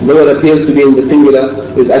 though it appears to be in the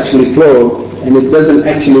singular, is actually plural, and it doesn't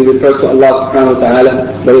actually refer to Allah subhanahu wa ta'ala,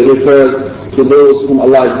 but it refers to those whom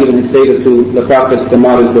Allah has given His favor to, the prophets, the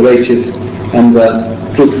martyrs, the righteous, and the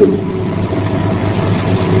truthful.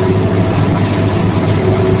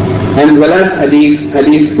 And the last hadith,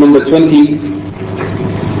 hadith number 20,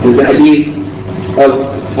 is the hadith of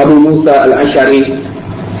Abu Musa al-Ash'ari,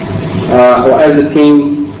 or as it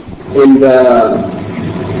came in the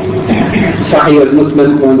Sahih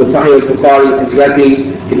al-Muslim, or in the Sahih al-Bukhari, exactly,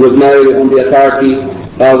 it was narrated on the authority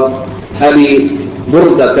of Abi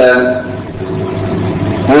Burdata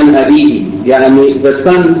and Abihi, the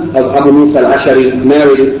son of Abu Musa al-Ash'ari,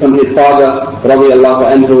 narrated from his father, radiyallahu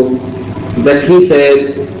anhu, that he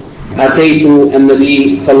said, أتيت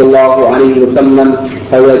النبي صلى الله عليه وسلم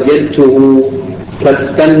فوجدته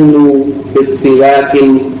كالسن بالسواك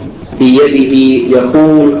في يده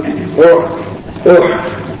يقول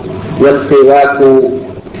والسواك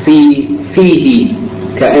فيه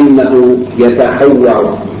كأنه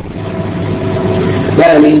يتحور.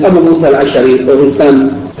 يعني Abu Musa al-Ash'ari, or his son,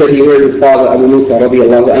 said he heard his father Abu Musa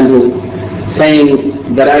radiallahu anhu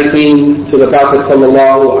saying that I came to the Prophet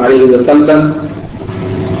sallallahu alayhi wa sallam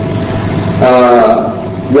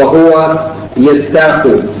وهو يستاق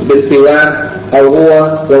بالسواك أو هو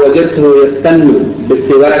ووجدته يستن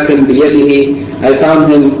بالسواك بيده. I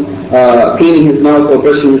found him cleaning his mouth or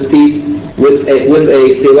brushing his teeth with a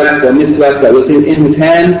siwak or miswak that was in his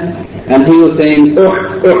hand, and he was saying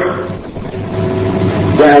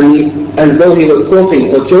as though he was coughing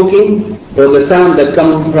or choking, or the sound that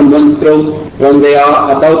comes from one's throat when they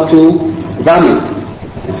are about to vomit.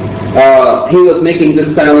 He was making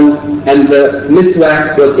this sound, and the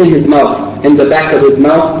miswak was in his mouth, in the back of his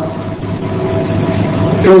mouth,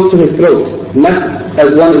 close to his throat. not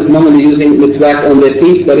as one is normally using miswak on their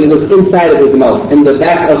teeth, but it was inside of his mouth, in the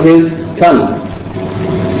back of his tongue.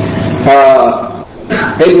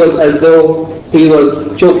 It was as though he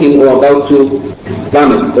was choking or about to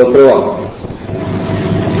vomit or throw up.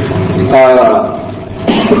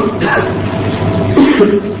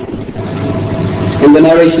 In the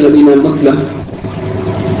narration of Imam Muslim,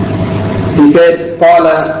 he said, قال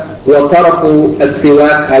وطرفوا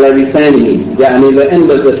السواك على لسانه, يعني the end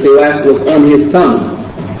of the siwak was on his tongue,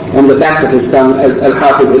 on the back of his tongue, as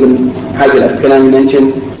Al-Hafiz ibn Hajar al-Asqalani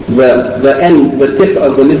mentioned. The end, the tip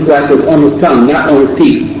of the miswak was on his tongue, not on his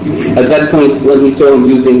teeth, at that point when he saw him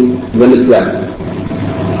using the miswak.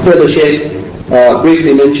 So the Shaykh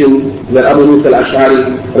briefly mentioned that Abu Musa al-Ash'ari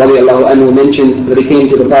radiallahu anhu mentioned that he came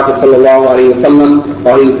to the Prophet sallallahu alayhi wa sallam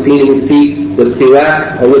while he was cleaning his teeth with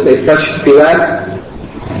siwak, or with a fresh siwak,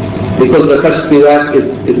 because the fresh siwak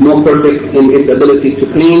is more perfect in its ability to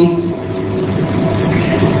clean.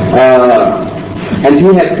 And he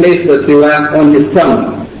had placed the siwak on his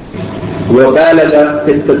tongue. وَبَالَغَ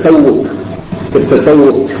فِي التَّسَوُّقِ,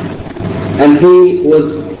 and he was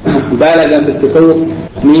بَالَغَ فِي التَّسَوُّقِ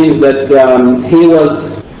means that he was,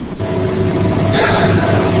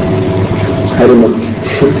 I don't know,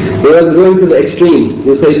 he was going to the extreme.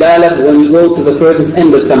 You say balagh when you go to the furthest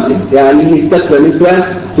end of something. He stuck the miswak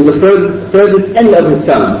to the furthest end of his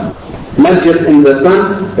tongue, not just in the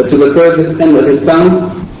front, but to the furthest end of his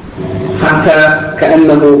tongue. حتى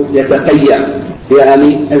كأنه يتقيأ,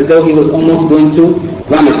 as though he was almost going to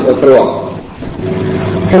vomit or throw up.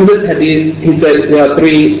 From this hadith, he said there are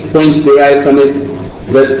 3 points derived from it.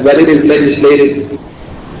 That it is legislated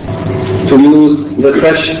to use the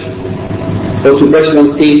fresh, or to brush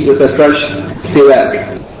one's teeth with a fresh siwak.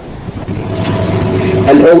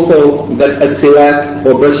 And also that a siwak,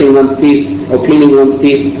 or brushing one's teeth, or cleaning one's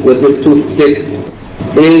teeth with this toothpick,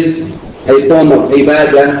 is a form of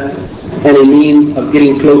ibadah and a means of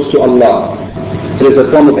getting close to Allah. It is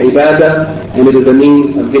a form of ibadah and it is a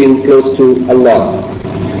means of getting close to Allah.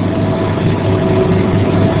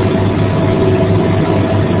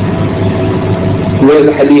 There is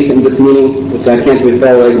a hadith in this meaning which I can't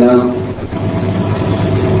recall right now.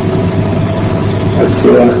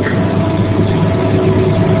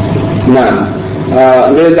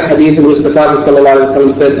 There is a hadith in which the Prophet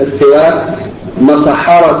ﷺ said, السواك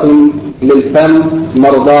مصحرة للفم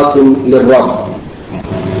مرضاة للرب.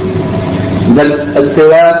 That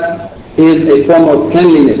السواك is a form of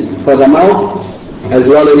cleanliness for the mouth, as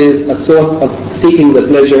well as it is a source of seeking the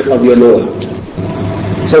pleasure of your Lord.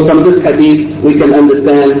 So from this hadith we can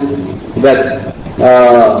understand that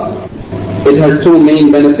it has 2 main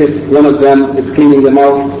benefits. One of them is cleaning the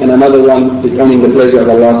mouth, and another one is earning the pleasure of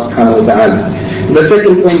Allah subhanahu wa ta'ala. The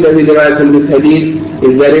second point that we derive from this hadith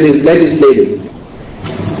is that it is legislated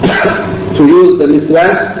to use the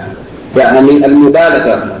miswak,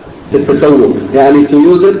 al-mubalagha, to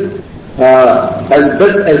use it as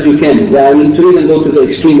best as you can, to even go to the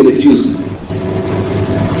extreme in its use.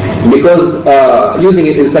 Because using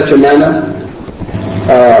it in such a manner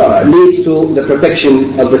leads to the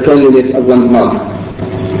protection of the cleanliness of one's mouth.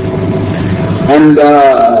 And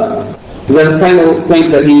the final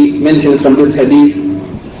point that he mentions from this hadith,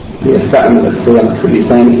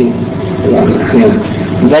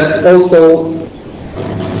 that also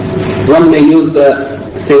one may use the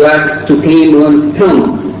siwak to clean one's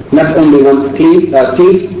tongue, not only one's teeth.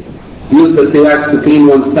 Use the siwak to clean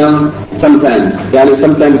one's tongue sometimes.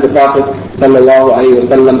 Sometimes the Prophet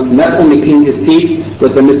ﷺ not only cleaned his teeth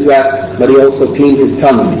with the miswak, but he also cleaned his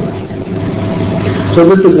tongue. So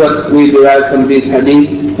this is what we derive from these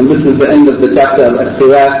hadith, and this is the end of the chapter of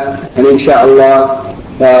al-siwak. And inshaAllah,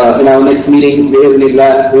 in our next meeting,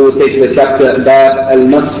 bi'idhnillah, we will take the chapter Bab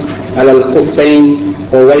al-Masx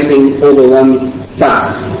al-Khuffayn, or wiping over one's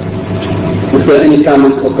socks. Is there any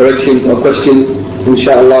comments or corrections or questions?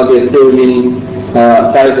 Inshallah, there are still remaining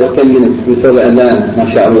 5 or 10 minutes before the adhan,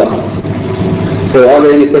 mashallah. So are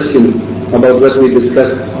there any questions about what we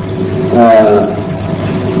discussed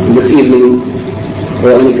this evening,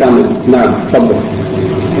 or any comments? Now, Sabbath.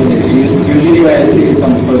 Usually I see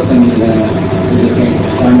some person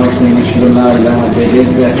I'm not saying they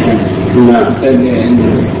did that and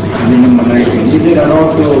remember writing. Is it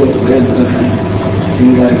allowed to raise the in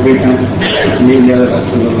the media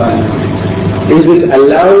Rasulullah? Is it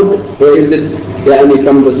allowed, or is it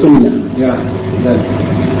from the Sunnah? Yeah,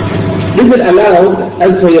 Is it allowed,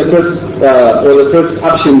 as for your first, or the first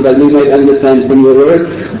option that we might understand from your words,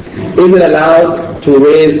 is it allowed to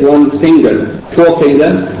raise one's finger,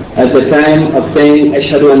 forefinger, at the time of saying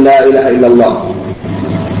Ashhadu an la ilaha illallah?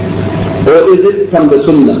 Or is it from the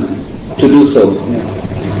Sunnah to do so? Yeah.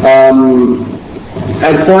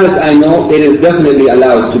 As far as I know, it is definitely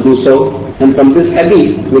allowed to do so. And from this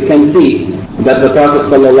hadith, we can see that the Prophet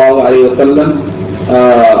ﷺ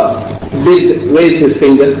did raise his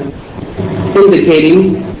finger,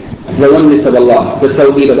 indicating the oneness of Allah, the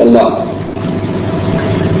tawheed of Allah.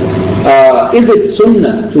 Is it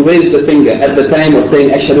sunnah to raise the finger at the time of saying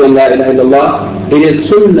Ashhadu an la ilaha illallah? It is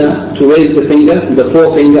sunnah to raise the finger, the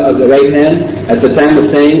forefinger of the right hand, at the time of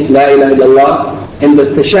saying La ilaha illallah in the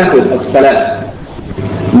tashahhud of salat.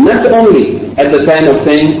 Not only at the time of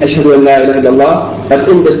saying Ashhadu an la ilaha illallah, but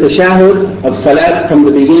in the tashahhud of salat from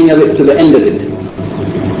the beginning of it to the end of it.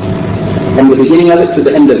 From the beginning of it to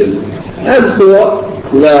the end of it. As for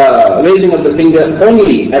the raising of the finger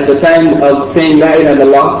only at the time of saying La ilaha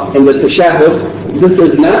illallah in the tashahhud, this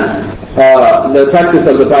is not the practice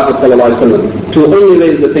of the Prophet ﷺ, to only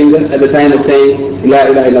raise the finger at the time of saying La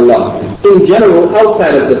ilaha illallah. In general,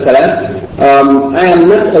 outside of the salat, I am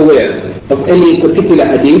not aware of any particular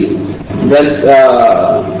hadith that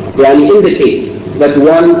indicates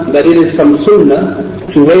that it is from sunnah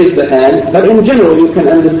to raise the hand, but in general you can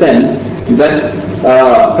understand that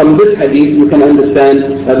from this hadith you can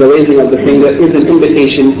understand that the raising of the finger is an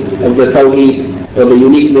indication of the tawheed, or the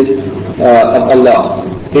uniqueness of Allah.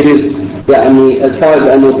 It is, as far as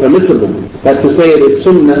I know, permissible, but to say it is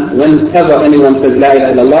sunnah whenever anyone says La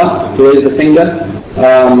ilaha illallah, to raise the finger,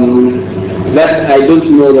 that I don't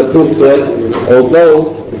know the proof for it,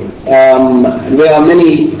 although there are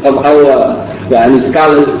many of our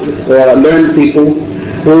scholars or learned people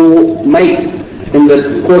who might, in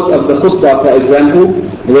the course of the khutbah, for example,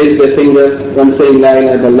 raise their finger when saying La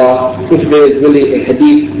ilaha illallah, if there is really a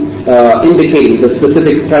hadith indicating the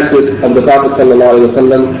specific practice of the Prophet ﷺ.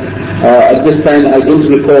 At this time I don't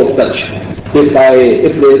recall such. If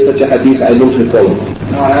there is such a hadith, I don't recall.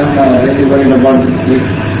 No, I am really worried about if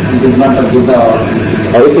it is not a bid'ah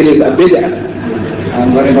or if it is a bid'ah. I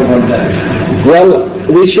am worried about that. Well,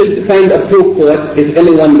 we should find a proof for it if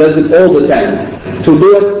anyone does it all the time. To do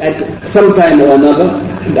it at some time or another,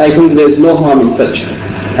 I think there is no harm in such.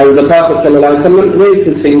 As the Prophet ﷺ raised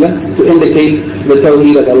his finger to indicate the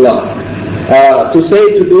tawheed of Allah. To say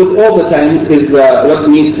to do it all the time is what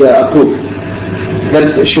needs a proof. That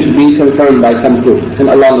should be confirmed by some proof. And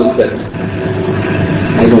Allah knows that.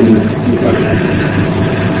 I don't know.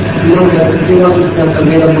 You know that the finger is not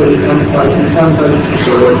available in some parts.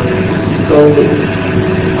 So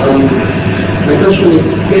the question is,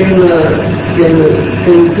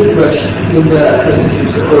 can toothbrush in the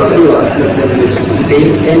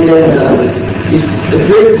and then it's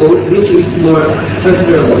available, which is more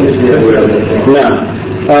preferable? Now,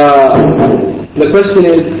 the question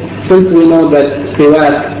is, since we know that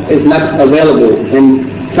siwak is not available in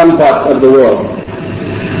some parts of the world,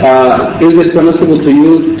 is it permissible to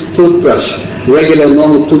use toothbrush, regular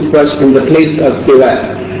normal toothbrush, in the place of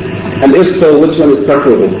siwak? And if so, which one is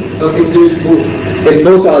preferable? If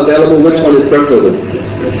both are available, which one is preferable?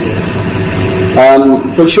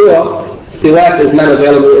 For sure, siwak is not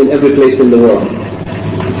available in every place in the world.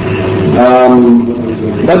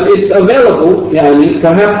 But it's available,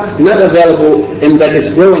 perhaps not available in that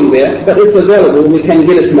it's growing there, but it's available. We can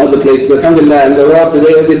get it from other places. Alhamdulillah, in the world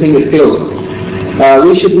today everything is closed.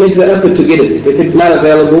 We should make the effort to get it. If it's not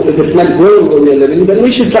available, if it's not growing where we are living, then we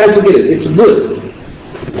should try to get it. It's good.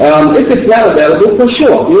 If it's not available, for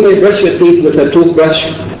sure, you may brush your teeth with a toothbrush,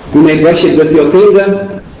 you may brush it with your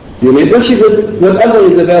finger, you may brush it with whatever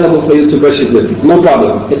is available for you to brush it with. No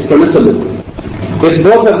problem, it's permissible. If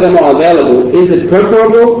both of them are available, is it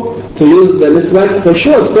preferable to use the miswak? For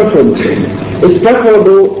sure it's preferable. It's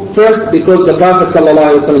preferable first because the Prophet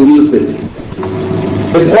ﷺ used it.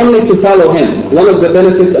 It's only to follow him. One of the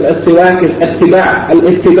benefits of al-siwak is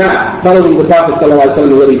al-ittiba', following the Prophet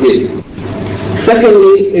ﷺ what he did.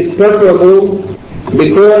 Secondly, it's preferable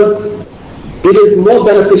because it is more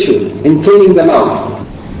beneficial in cleaning the mouth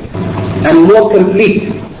and more complete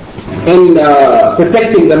in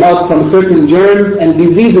protecting the mouth from certain germs and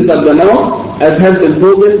diseases of the mouth, as has been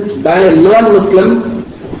proven by non-Muslim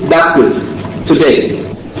doctors today.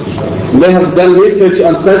 They have done research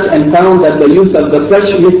on such and found that the use of the fresh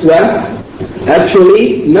miswak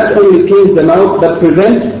actually not only cleans the mouth but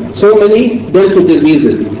prevents so many dental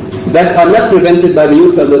diseases that are not prevented by the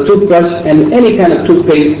use of the toothbrush and any kind of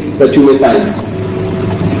toothpaste that you may find.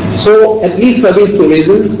 So, at least for these two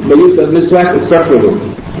reasons, the use of miswak is preferable.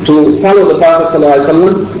 To follow the Prophet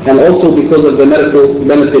ﷺ, and also because of the medical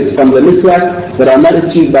benefits from the miswak that are not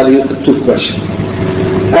achieved by the use of toothbrush.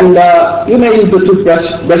 And you may use the toothbrush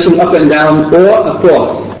brushing up and down or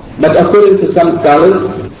across. But according to some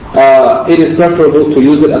scholars, it is preferable to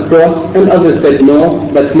use it across, and others said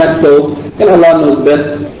no, that's not so, and Allah knows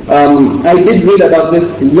best. I did read about this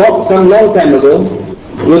some long time ago,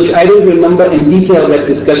 which I don't remember in detail that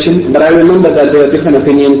discussion, but I remember that there are different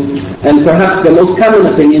opinions, and perhaps the most common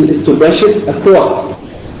opinion is to brush it across,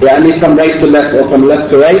 from right to left or from left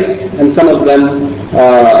to right, and some of them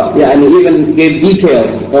even gave details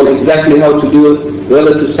on exactly how to do it,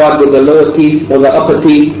 whether to start with the lower teeth or the upper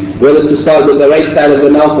teeth, whether to start with the right side of the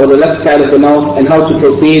mouth or the left side of the mouth, and how to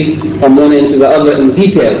proceed from one end to the other in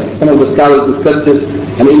detail. Some of the scholars discussed this,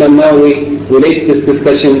 and Imam Nawawi relates this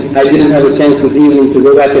discussion. I didn't have a chance this evening to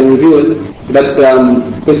go back and review it, but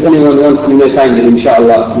if anyone wants, you may find it,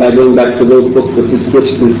 inshallah, by going back to those books which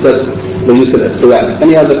discuss the use of as-siwak.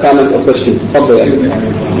 Any other comment or question?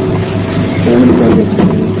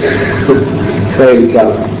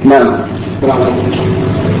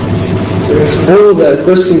 All the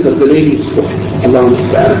questions of the ladies, Allah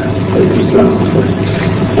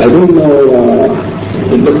I don't know,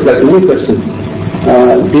 it looks like many questions.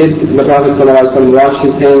 Did the Prophet ﷺ wash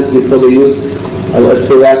his hands before the use of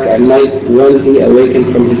as-siwak at night when he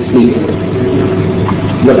awakened from his sleep?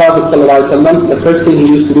 The Prophet ﷺ, the first thing he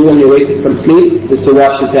used to do when he awakened from sleep is to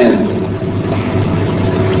wash his hands.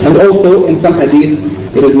 And also in some hadith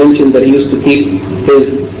it is mentioned that he used to keep his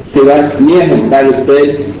siwak near him by his bed,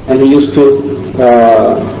 and he used to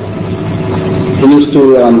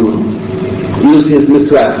use his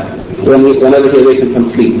miswak whenever he awakened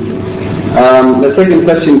from sleep. The second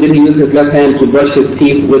question, did he use his left hand to brush his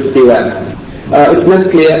teeth with siwak? It's not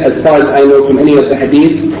clear as far as I know from any of the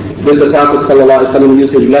hadith. Did the Prophet ﷺ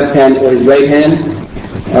use his left hand or his right hand?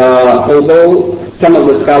 Although some of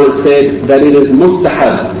the scholars said that it is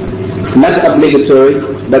mustahab, not obligatory,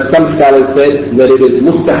 but some scholars said that it is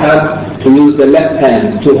mustahab to use the left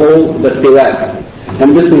hand to hold the siwak.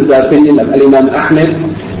 And this is the opinion of Imam Ahmed,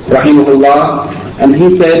 rahimahullah, and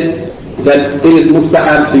he said that it is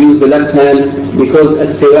mustahab to use the left hand because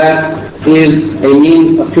as-siwak is a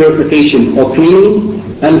means of purification or cleaning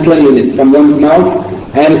and cleanliness from one's mouth,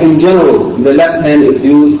 and in general the left hand is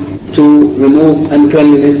used to remove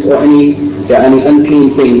uncleanliness or any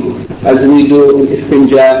unclean thing, as we do in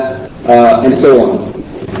istinja and so on.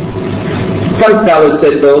 Some scholars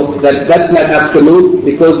said though that that's not absolute,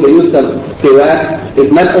 because the use of siwak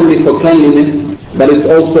is not only for cleanliness, but it's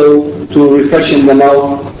also to refreshen the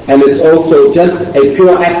mouth, and it's also just a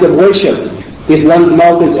pure act of worship. If one's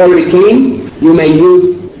mouth is already clean, you may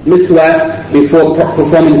use miswak before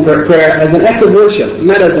performing prayer as an act of worship,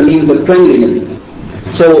 not as a means of cleanliness.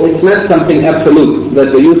 So it's not something absolute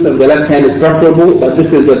that the use of the left hand is preferable, but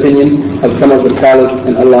this is the opinion of some of the scholars,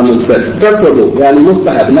 and Allah knows best. Preferable, yani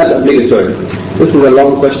mustahab, not obligatory. This is a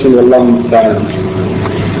long question, Wallahu musta'an.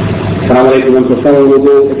 Assalamu alaikum wa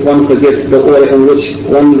rahmatullahi. If one forgets the order in which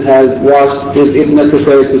one has washed, is it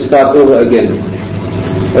necessary to start over again,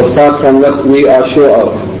 or start from what we are sure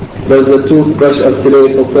of? Does the toothbrush of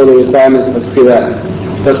today fulfill the requirements of siwak?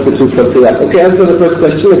 Substitute for siwak. Okay, answer the first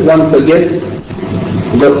question. If one forgets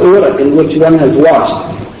the order in which one has washed,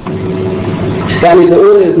 the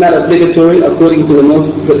order is not obligatory according to the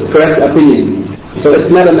most correct opinion. So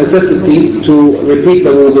it's not a necessity to repeat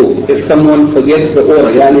the wudu. If someone forgets the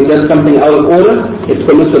order, does something out of order, it's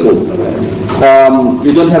permissible.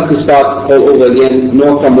 You don't have to start all over again,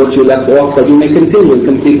 nor from what you left off, but you may continue and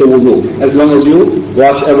complete the wudu, as long as you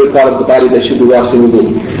wash every part of the body that should be washed in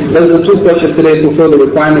wudu. Does the toothbrush of today fulfill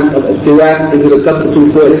the requirements of siwak? Is it a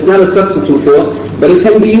substitute for it? It's not a substitute for it, but it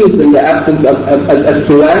can be used in the absence of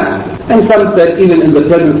siwak. And some said even in the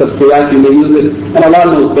presence of siwak you may use it, and Allah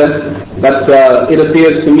knows best. But it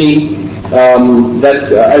appears to me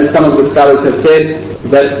that as some of the scholars have said,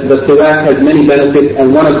 that the siwak has many benefits,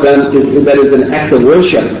 and one of them is that it is an act of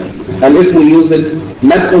worship. And if we use it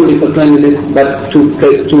not only for cleanliness, but to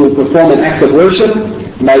perform an act of worship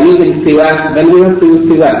by using siwak, then we have to use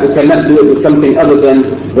siwak. We cannot do it with something other than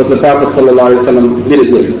what the Prophet ﷺ did it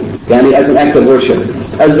with, as an act of worship.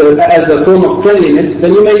 As a form of cleanliness,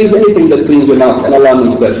 then you may use anything that cleans your mouth, and Allah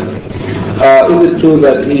knows best. Is it true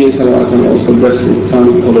that he also brushed his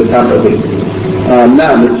tongue over the top of it?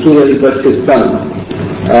 No, it's true that he brushed his tongue.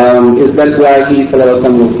 Is that why he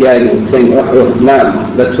was gagging, saying, no,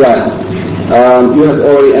 that's right. You have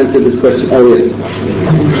already answered this question already.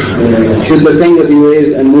 Should the finger be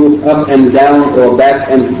raised and moved up and down or back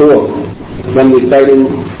and forth when reciting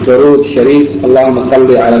Durood Sharif, Allahumma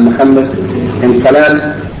salli ala Muhammad, and Salat,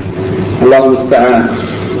 Allahumma musta'an?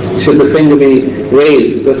 Should the finger be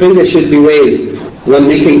raised? The finger should be raised when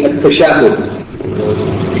making a tashahhud.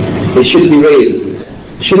 It should be raised.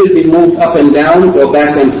 Should it be moved up and down or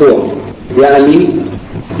back and forth?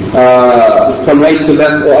 from right to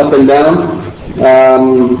left or up and down.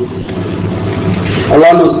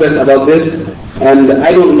 Allah knows best about this, and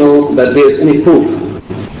I don't know that there is any proof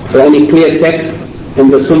or any clear text in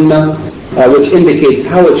the Sunnah which indicates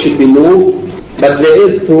how it should be moved. But there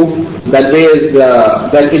is proof that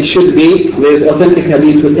that it should be. There is authentic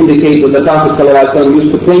hadith which indicates that the Prophet ﷺ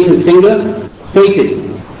used to point his finger, point it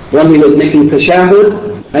when he was making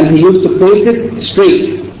tashahhud, and he used to point it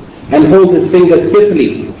straight and hold his finger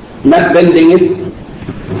stiffly, not bending it,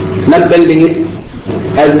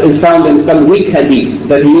 as is found in some weak hadith,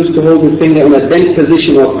 that he used to hold his finger in a bent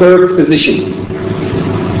position or curved position.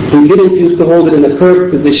 He didn't used to hold it in a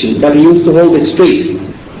curved position, but he used to hold it straight.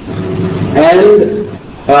 And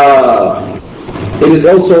it is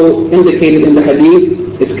also indicated in the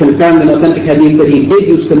hadith, it's confirmed in authentic hadith, that he did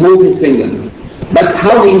used to move his finger. But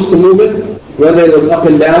how he used to move it, whether it was up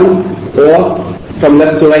and down or from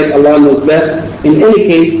left to right, Allah knows best. In any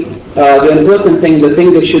case, the important thing, the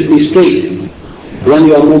finger should be straight when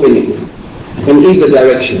you are moving it, in either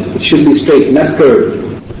direction. It should be straight, not curved.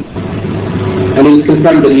 And it's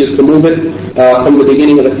confirmed that he used to move it from the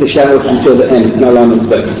beginning of the tashahhud until the end, and Allah knows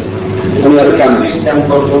best. Any other comments?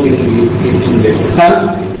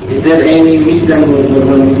 Is there any wisdom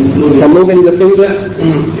for moving the finger?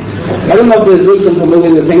 I don't know if there is wisdom for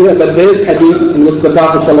moving the finger, but there is hadith in which the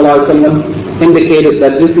Prophet ﷺ indicated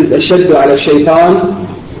that this is ashaddu ala shaitan,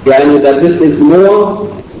 that this is more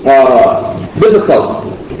difficult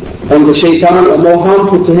on the shaitan, or more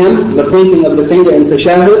harmful to him, the pointing of the finger in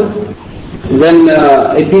tashahhud, than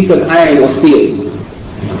a piece of iron or steel.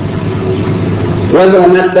 Whether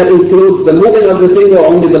or not that includes the moving of the finger or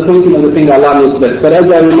only the pointing of the finger, Allah knows best. But as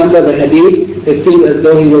I remember the hadith, it seemed as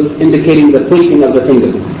though he was indicating the pointing of the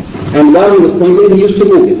finger. And while he was pointing, he used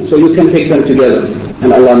to move it. So you can take them together.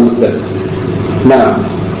 And Allah knows best. Now,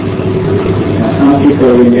 some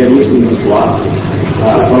people, when they're using the swap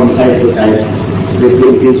from side to side, they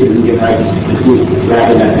put it in their eyes to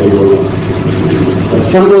rather than they will.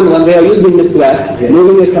 Someone, when they are using the flat,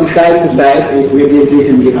 moving it from side to side, with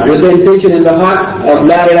the intention in the heart of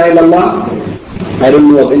La ilaha illallah, I don't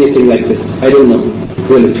know of anything like this. I don't know.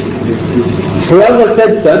 Really. Whoever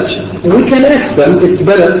said such, we can ask them. It's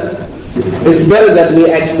better. It's better that we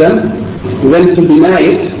ask them than to deny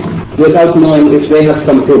it without knowing if they have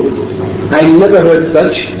some proof. I never heard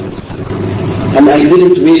such, and I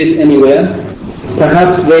didn't read it anywhere.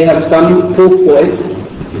 Perhaps they have some proof for it,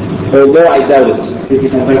 although I doubt it. It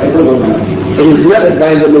is not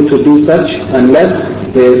advisable to do such unless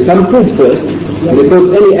there is some proof for it,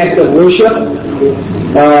 because any act of worship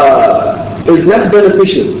is not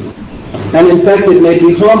beneficial, and in fact it may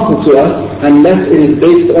be harmful to us unless it is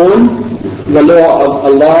based on the law of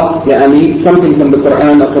Allah, something from the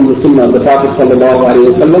Quran or from the Sunnah of the Prophet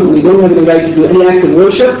ﷺ. We don't have the right to do any act of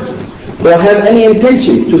worship or have any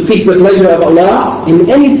intention to seek the pleasure of Allah in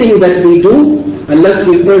anything that we do unless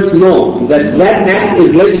we first know that that act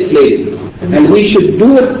is legislated, and we should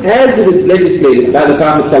do it as it is legislated by the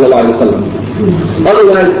Prophet ﷺ.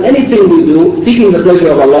 Otherwise, anything we do seeking the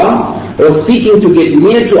pleasure of Allah or seeking to get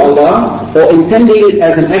near to Allah or intending it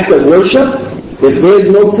as an act of worship, if there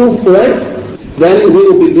is no proof for it, then we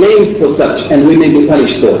will be blamed for such and we may be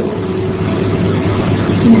punished for it.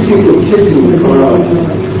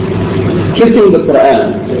 Kissing the Quran.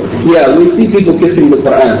 Yeah, we see people kissing the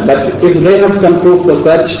Quran, but if they have some proof for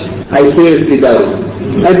such, I seriously doubt it.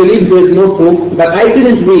 I believe there is no proof, but I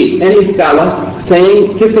didn't read any scholar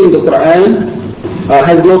saying kissing the Quran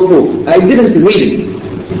has no proof. I didn't read it.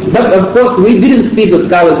 But of course, we didn't see the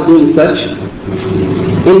scholars doing such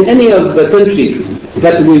in any of the countries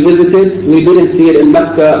that we visited. We didn't see it in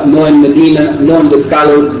Mecca, nor in Medina, nor in the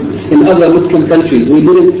scholars in other Muslim countries. We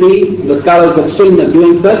didn't see the scholars of Sunnah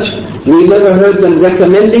doing such. We never heard them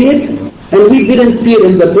recommending it, and we didn't see it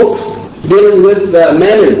in the books dealing with the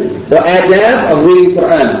manners or adab of reading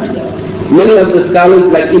Quran. Many of the scholars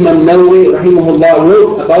like Imam Nawawi rahimahullah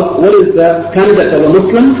wrote about what is the conduct of a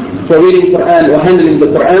Muslim for reading Quran or handling the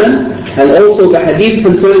Quran, and also the hadith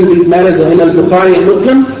concerning these matters are in al-Bukhari and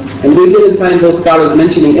Muslim, and we didn't find those scholars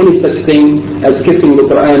mentioning any such thing as kissing the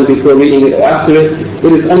Quran before reading it or after it.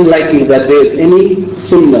 It is unlikely that there is any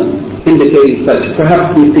sunnah indicating such.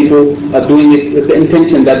 Perhaps these people are doing it with the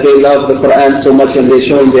intention that they love the Quran so much and they're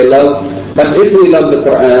showing their love. But if we love the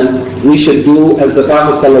Quran, we should do as the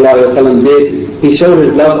Prophet ﷺ did. He showed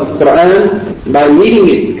his love of Quran by reading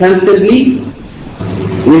it constantly,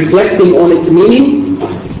 reflecting on its meaning,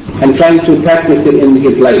 and trying to practice it in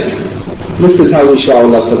his life. This is how we show our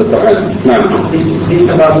love for the Quran. Now, it's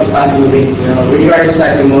about the Quran moving. When you are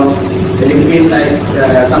inside the mosque, it feels like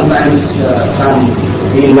sometimes some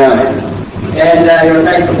being and you're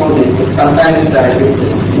trying to hold it. Sometimes you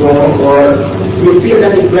go or you feel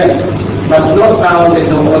that it's wet, but no sound and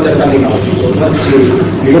no water coming out.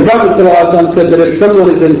 The Prophet ﷺ said that if someone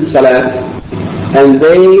is in Salah and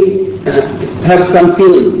they have some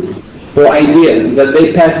feeling or idea that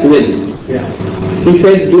they passed wind, he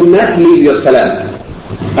said, do not leave your Salah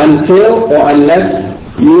until or unless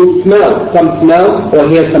you smell some smell or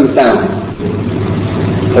hear some sound.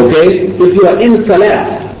 Okay? If you are in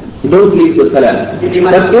Salah, don't leave the Salah.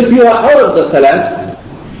 But if you are out of the Salah,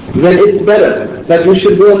 then it's better that you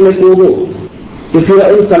should go and make wudu. If you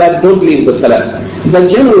are in Salah, don't leave the Salah. The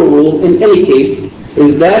general rule in any case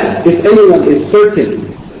is that if anyone is certain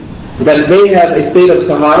that they have a state of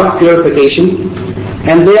Taharah, purification,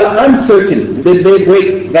 and they are uncertain that they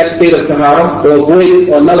break that state of Taharah or void it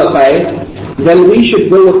or nullify it, then we should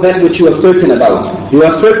go with that which you are certain about. You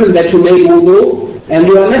are certain that you made wudu and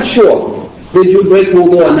you are not sure did you break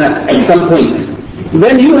wudu or not at some point.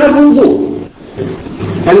 Then you have wudu.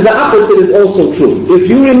 And the opposite is also true. If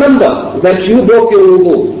you remember that you broke your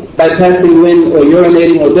wudu by passing wind or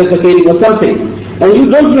urinating or defecating or something, and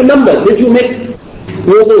you don't remember, did you make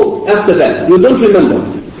wudu after that? You don't remember.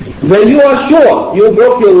 When you are sure you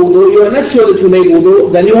broke your wudu, you are not sure that you made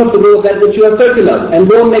wudu, then you have to go with that which you are certain of, and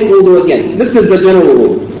don't make wudu again. This is the general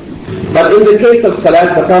rule. But in the case of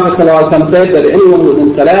Salat, the Prophet ﷺ said that anyone who is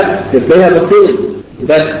in Salat, if they have a feeling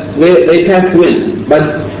that they passed wind, but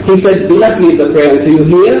he said, do not leave the prayer until you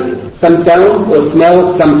hear some sound or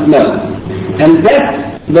smell some smell. And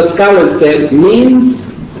that, the scholars said, means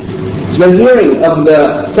the hearing of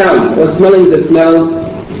the sound or smelling the smell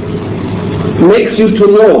makes you to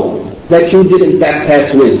know that you did in fact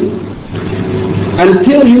pass wind.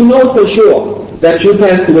 Until you know for sure that you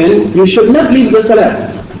passed wind, you should not leave the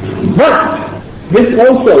Salah. But this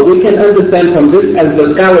also we can understand from this, as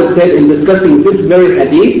the scholars said in discussing this very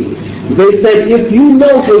hadith, they said if you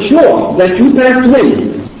know for sure that you passed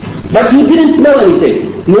wind, but you didn't smell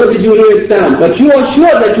anything, nor did you hear it sound, but you are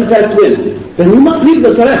sure that you passed wind, then you must leave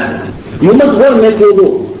the Salah. You must go and make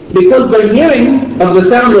wudu. Because the hearing of the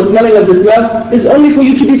sound or smelling of the smell is only for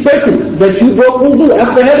you to be certain that you broke wudu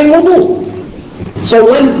after having wudu. So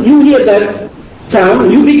when you hear that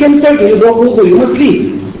sound, you become certain you broke wudu, you must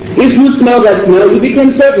leave. If you smell that smell, you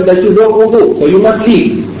become certain that you broke wudu, so you must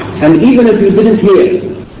leave. And even if you didn't hear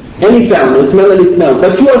any sound or smell any smell,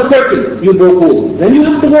 but you are certain you broke wudu, then you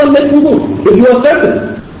have to go and make wudu, if you are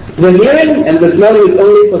certain. The hearing and the smelling is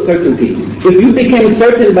only for certainty. If you became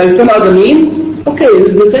certain by some other means, okay,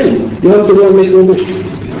 it is the same. You have to go and make wudu.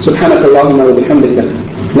 Subhanaka Allahumma wa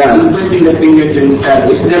bihamdika. Now, Pointing the fingers in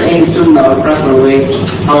is there any sunnah or proper way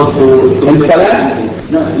how to in Salah?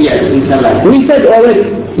 No, yes, in Salah. We said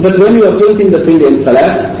already that when you are pointing the finger in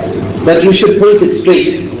Salah, that you should point it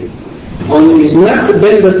straight. Only not to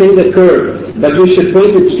bend the finger curve, but you should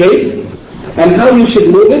point it straight. And how you should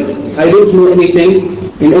move it, I don't know anything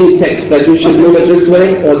in any text that you should move it this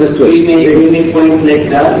way or this way. We may point like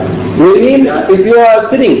that. We mean if you are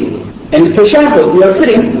sitting and tashahhud, you are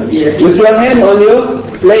sitting with your hand on your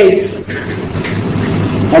leg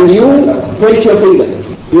and you point your finger.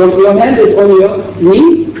 Your hand is on your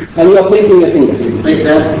knee and you are pointing your finger. Like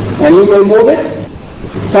that. And you may move it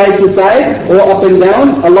side to side or up and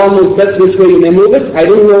down. Allah knows best which way you may move it. I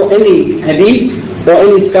don't know any hadith or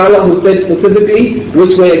any scholar who said specifically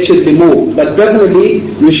which way it should be moved. But definitely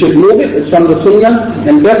you should move it. It's from the Sunnah.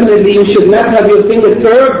 And definitely you should not have your finger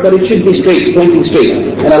curved, but it should be straight, pointing straight.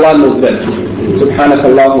 And Allah knows best. سبحانك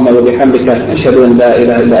اللهم وبحمدك أشهد أن لا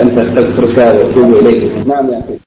إله إلا أنت أستغفرك وأتوب إليك. نعم يا أخي.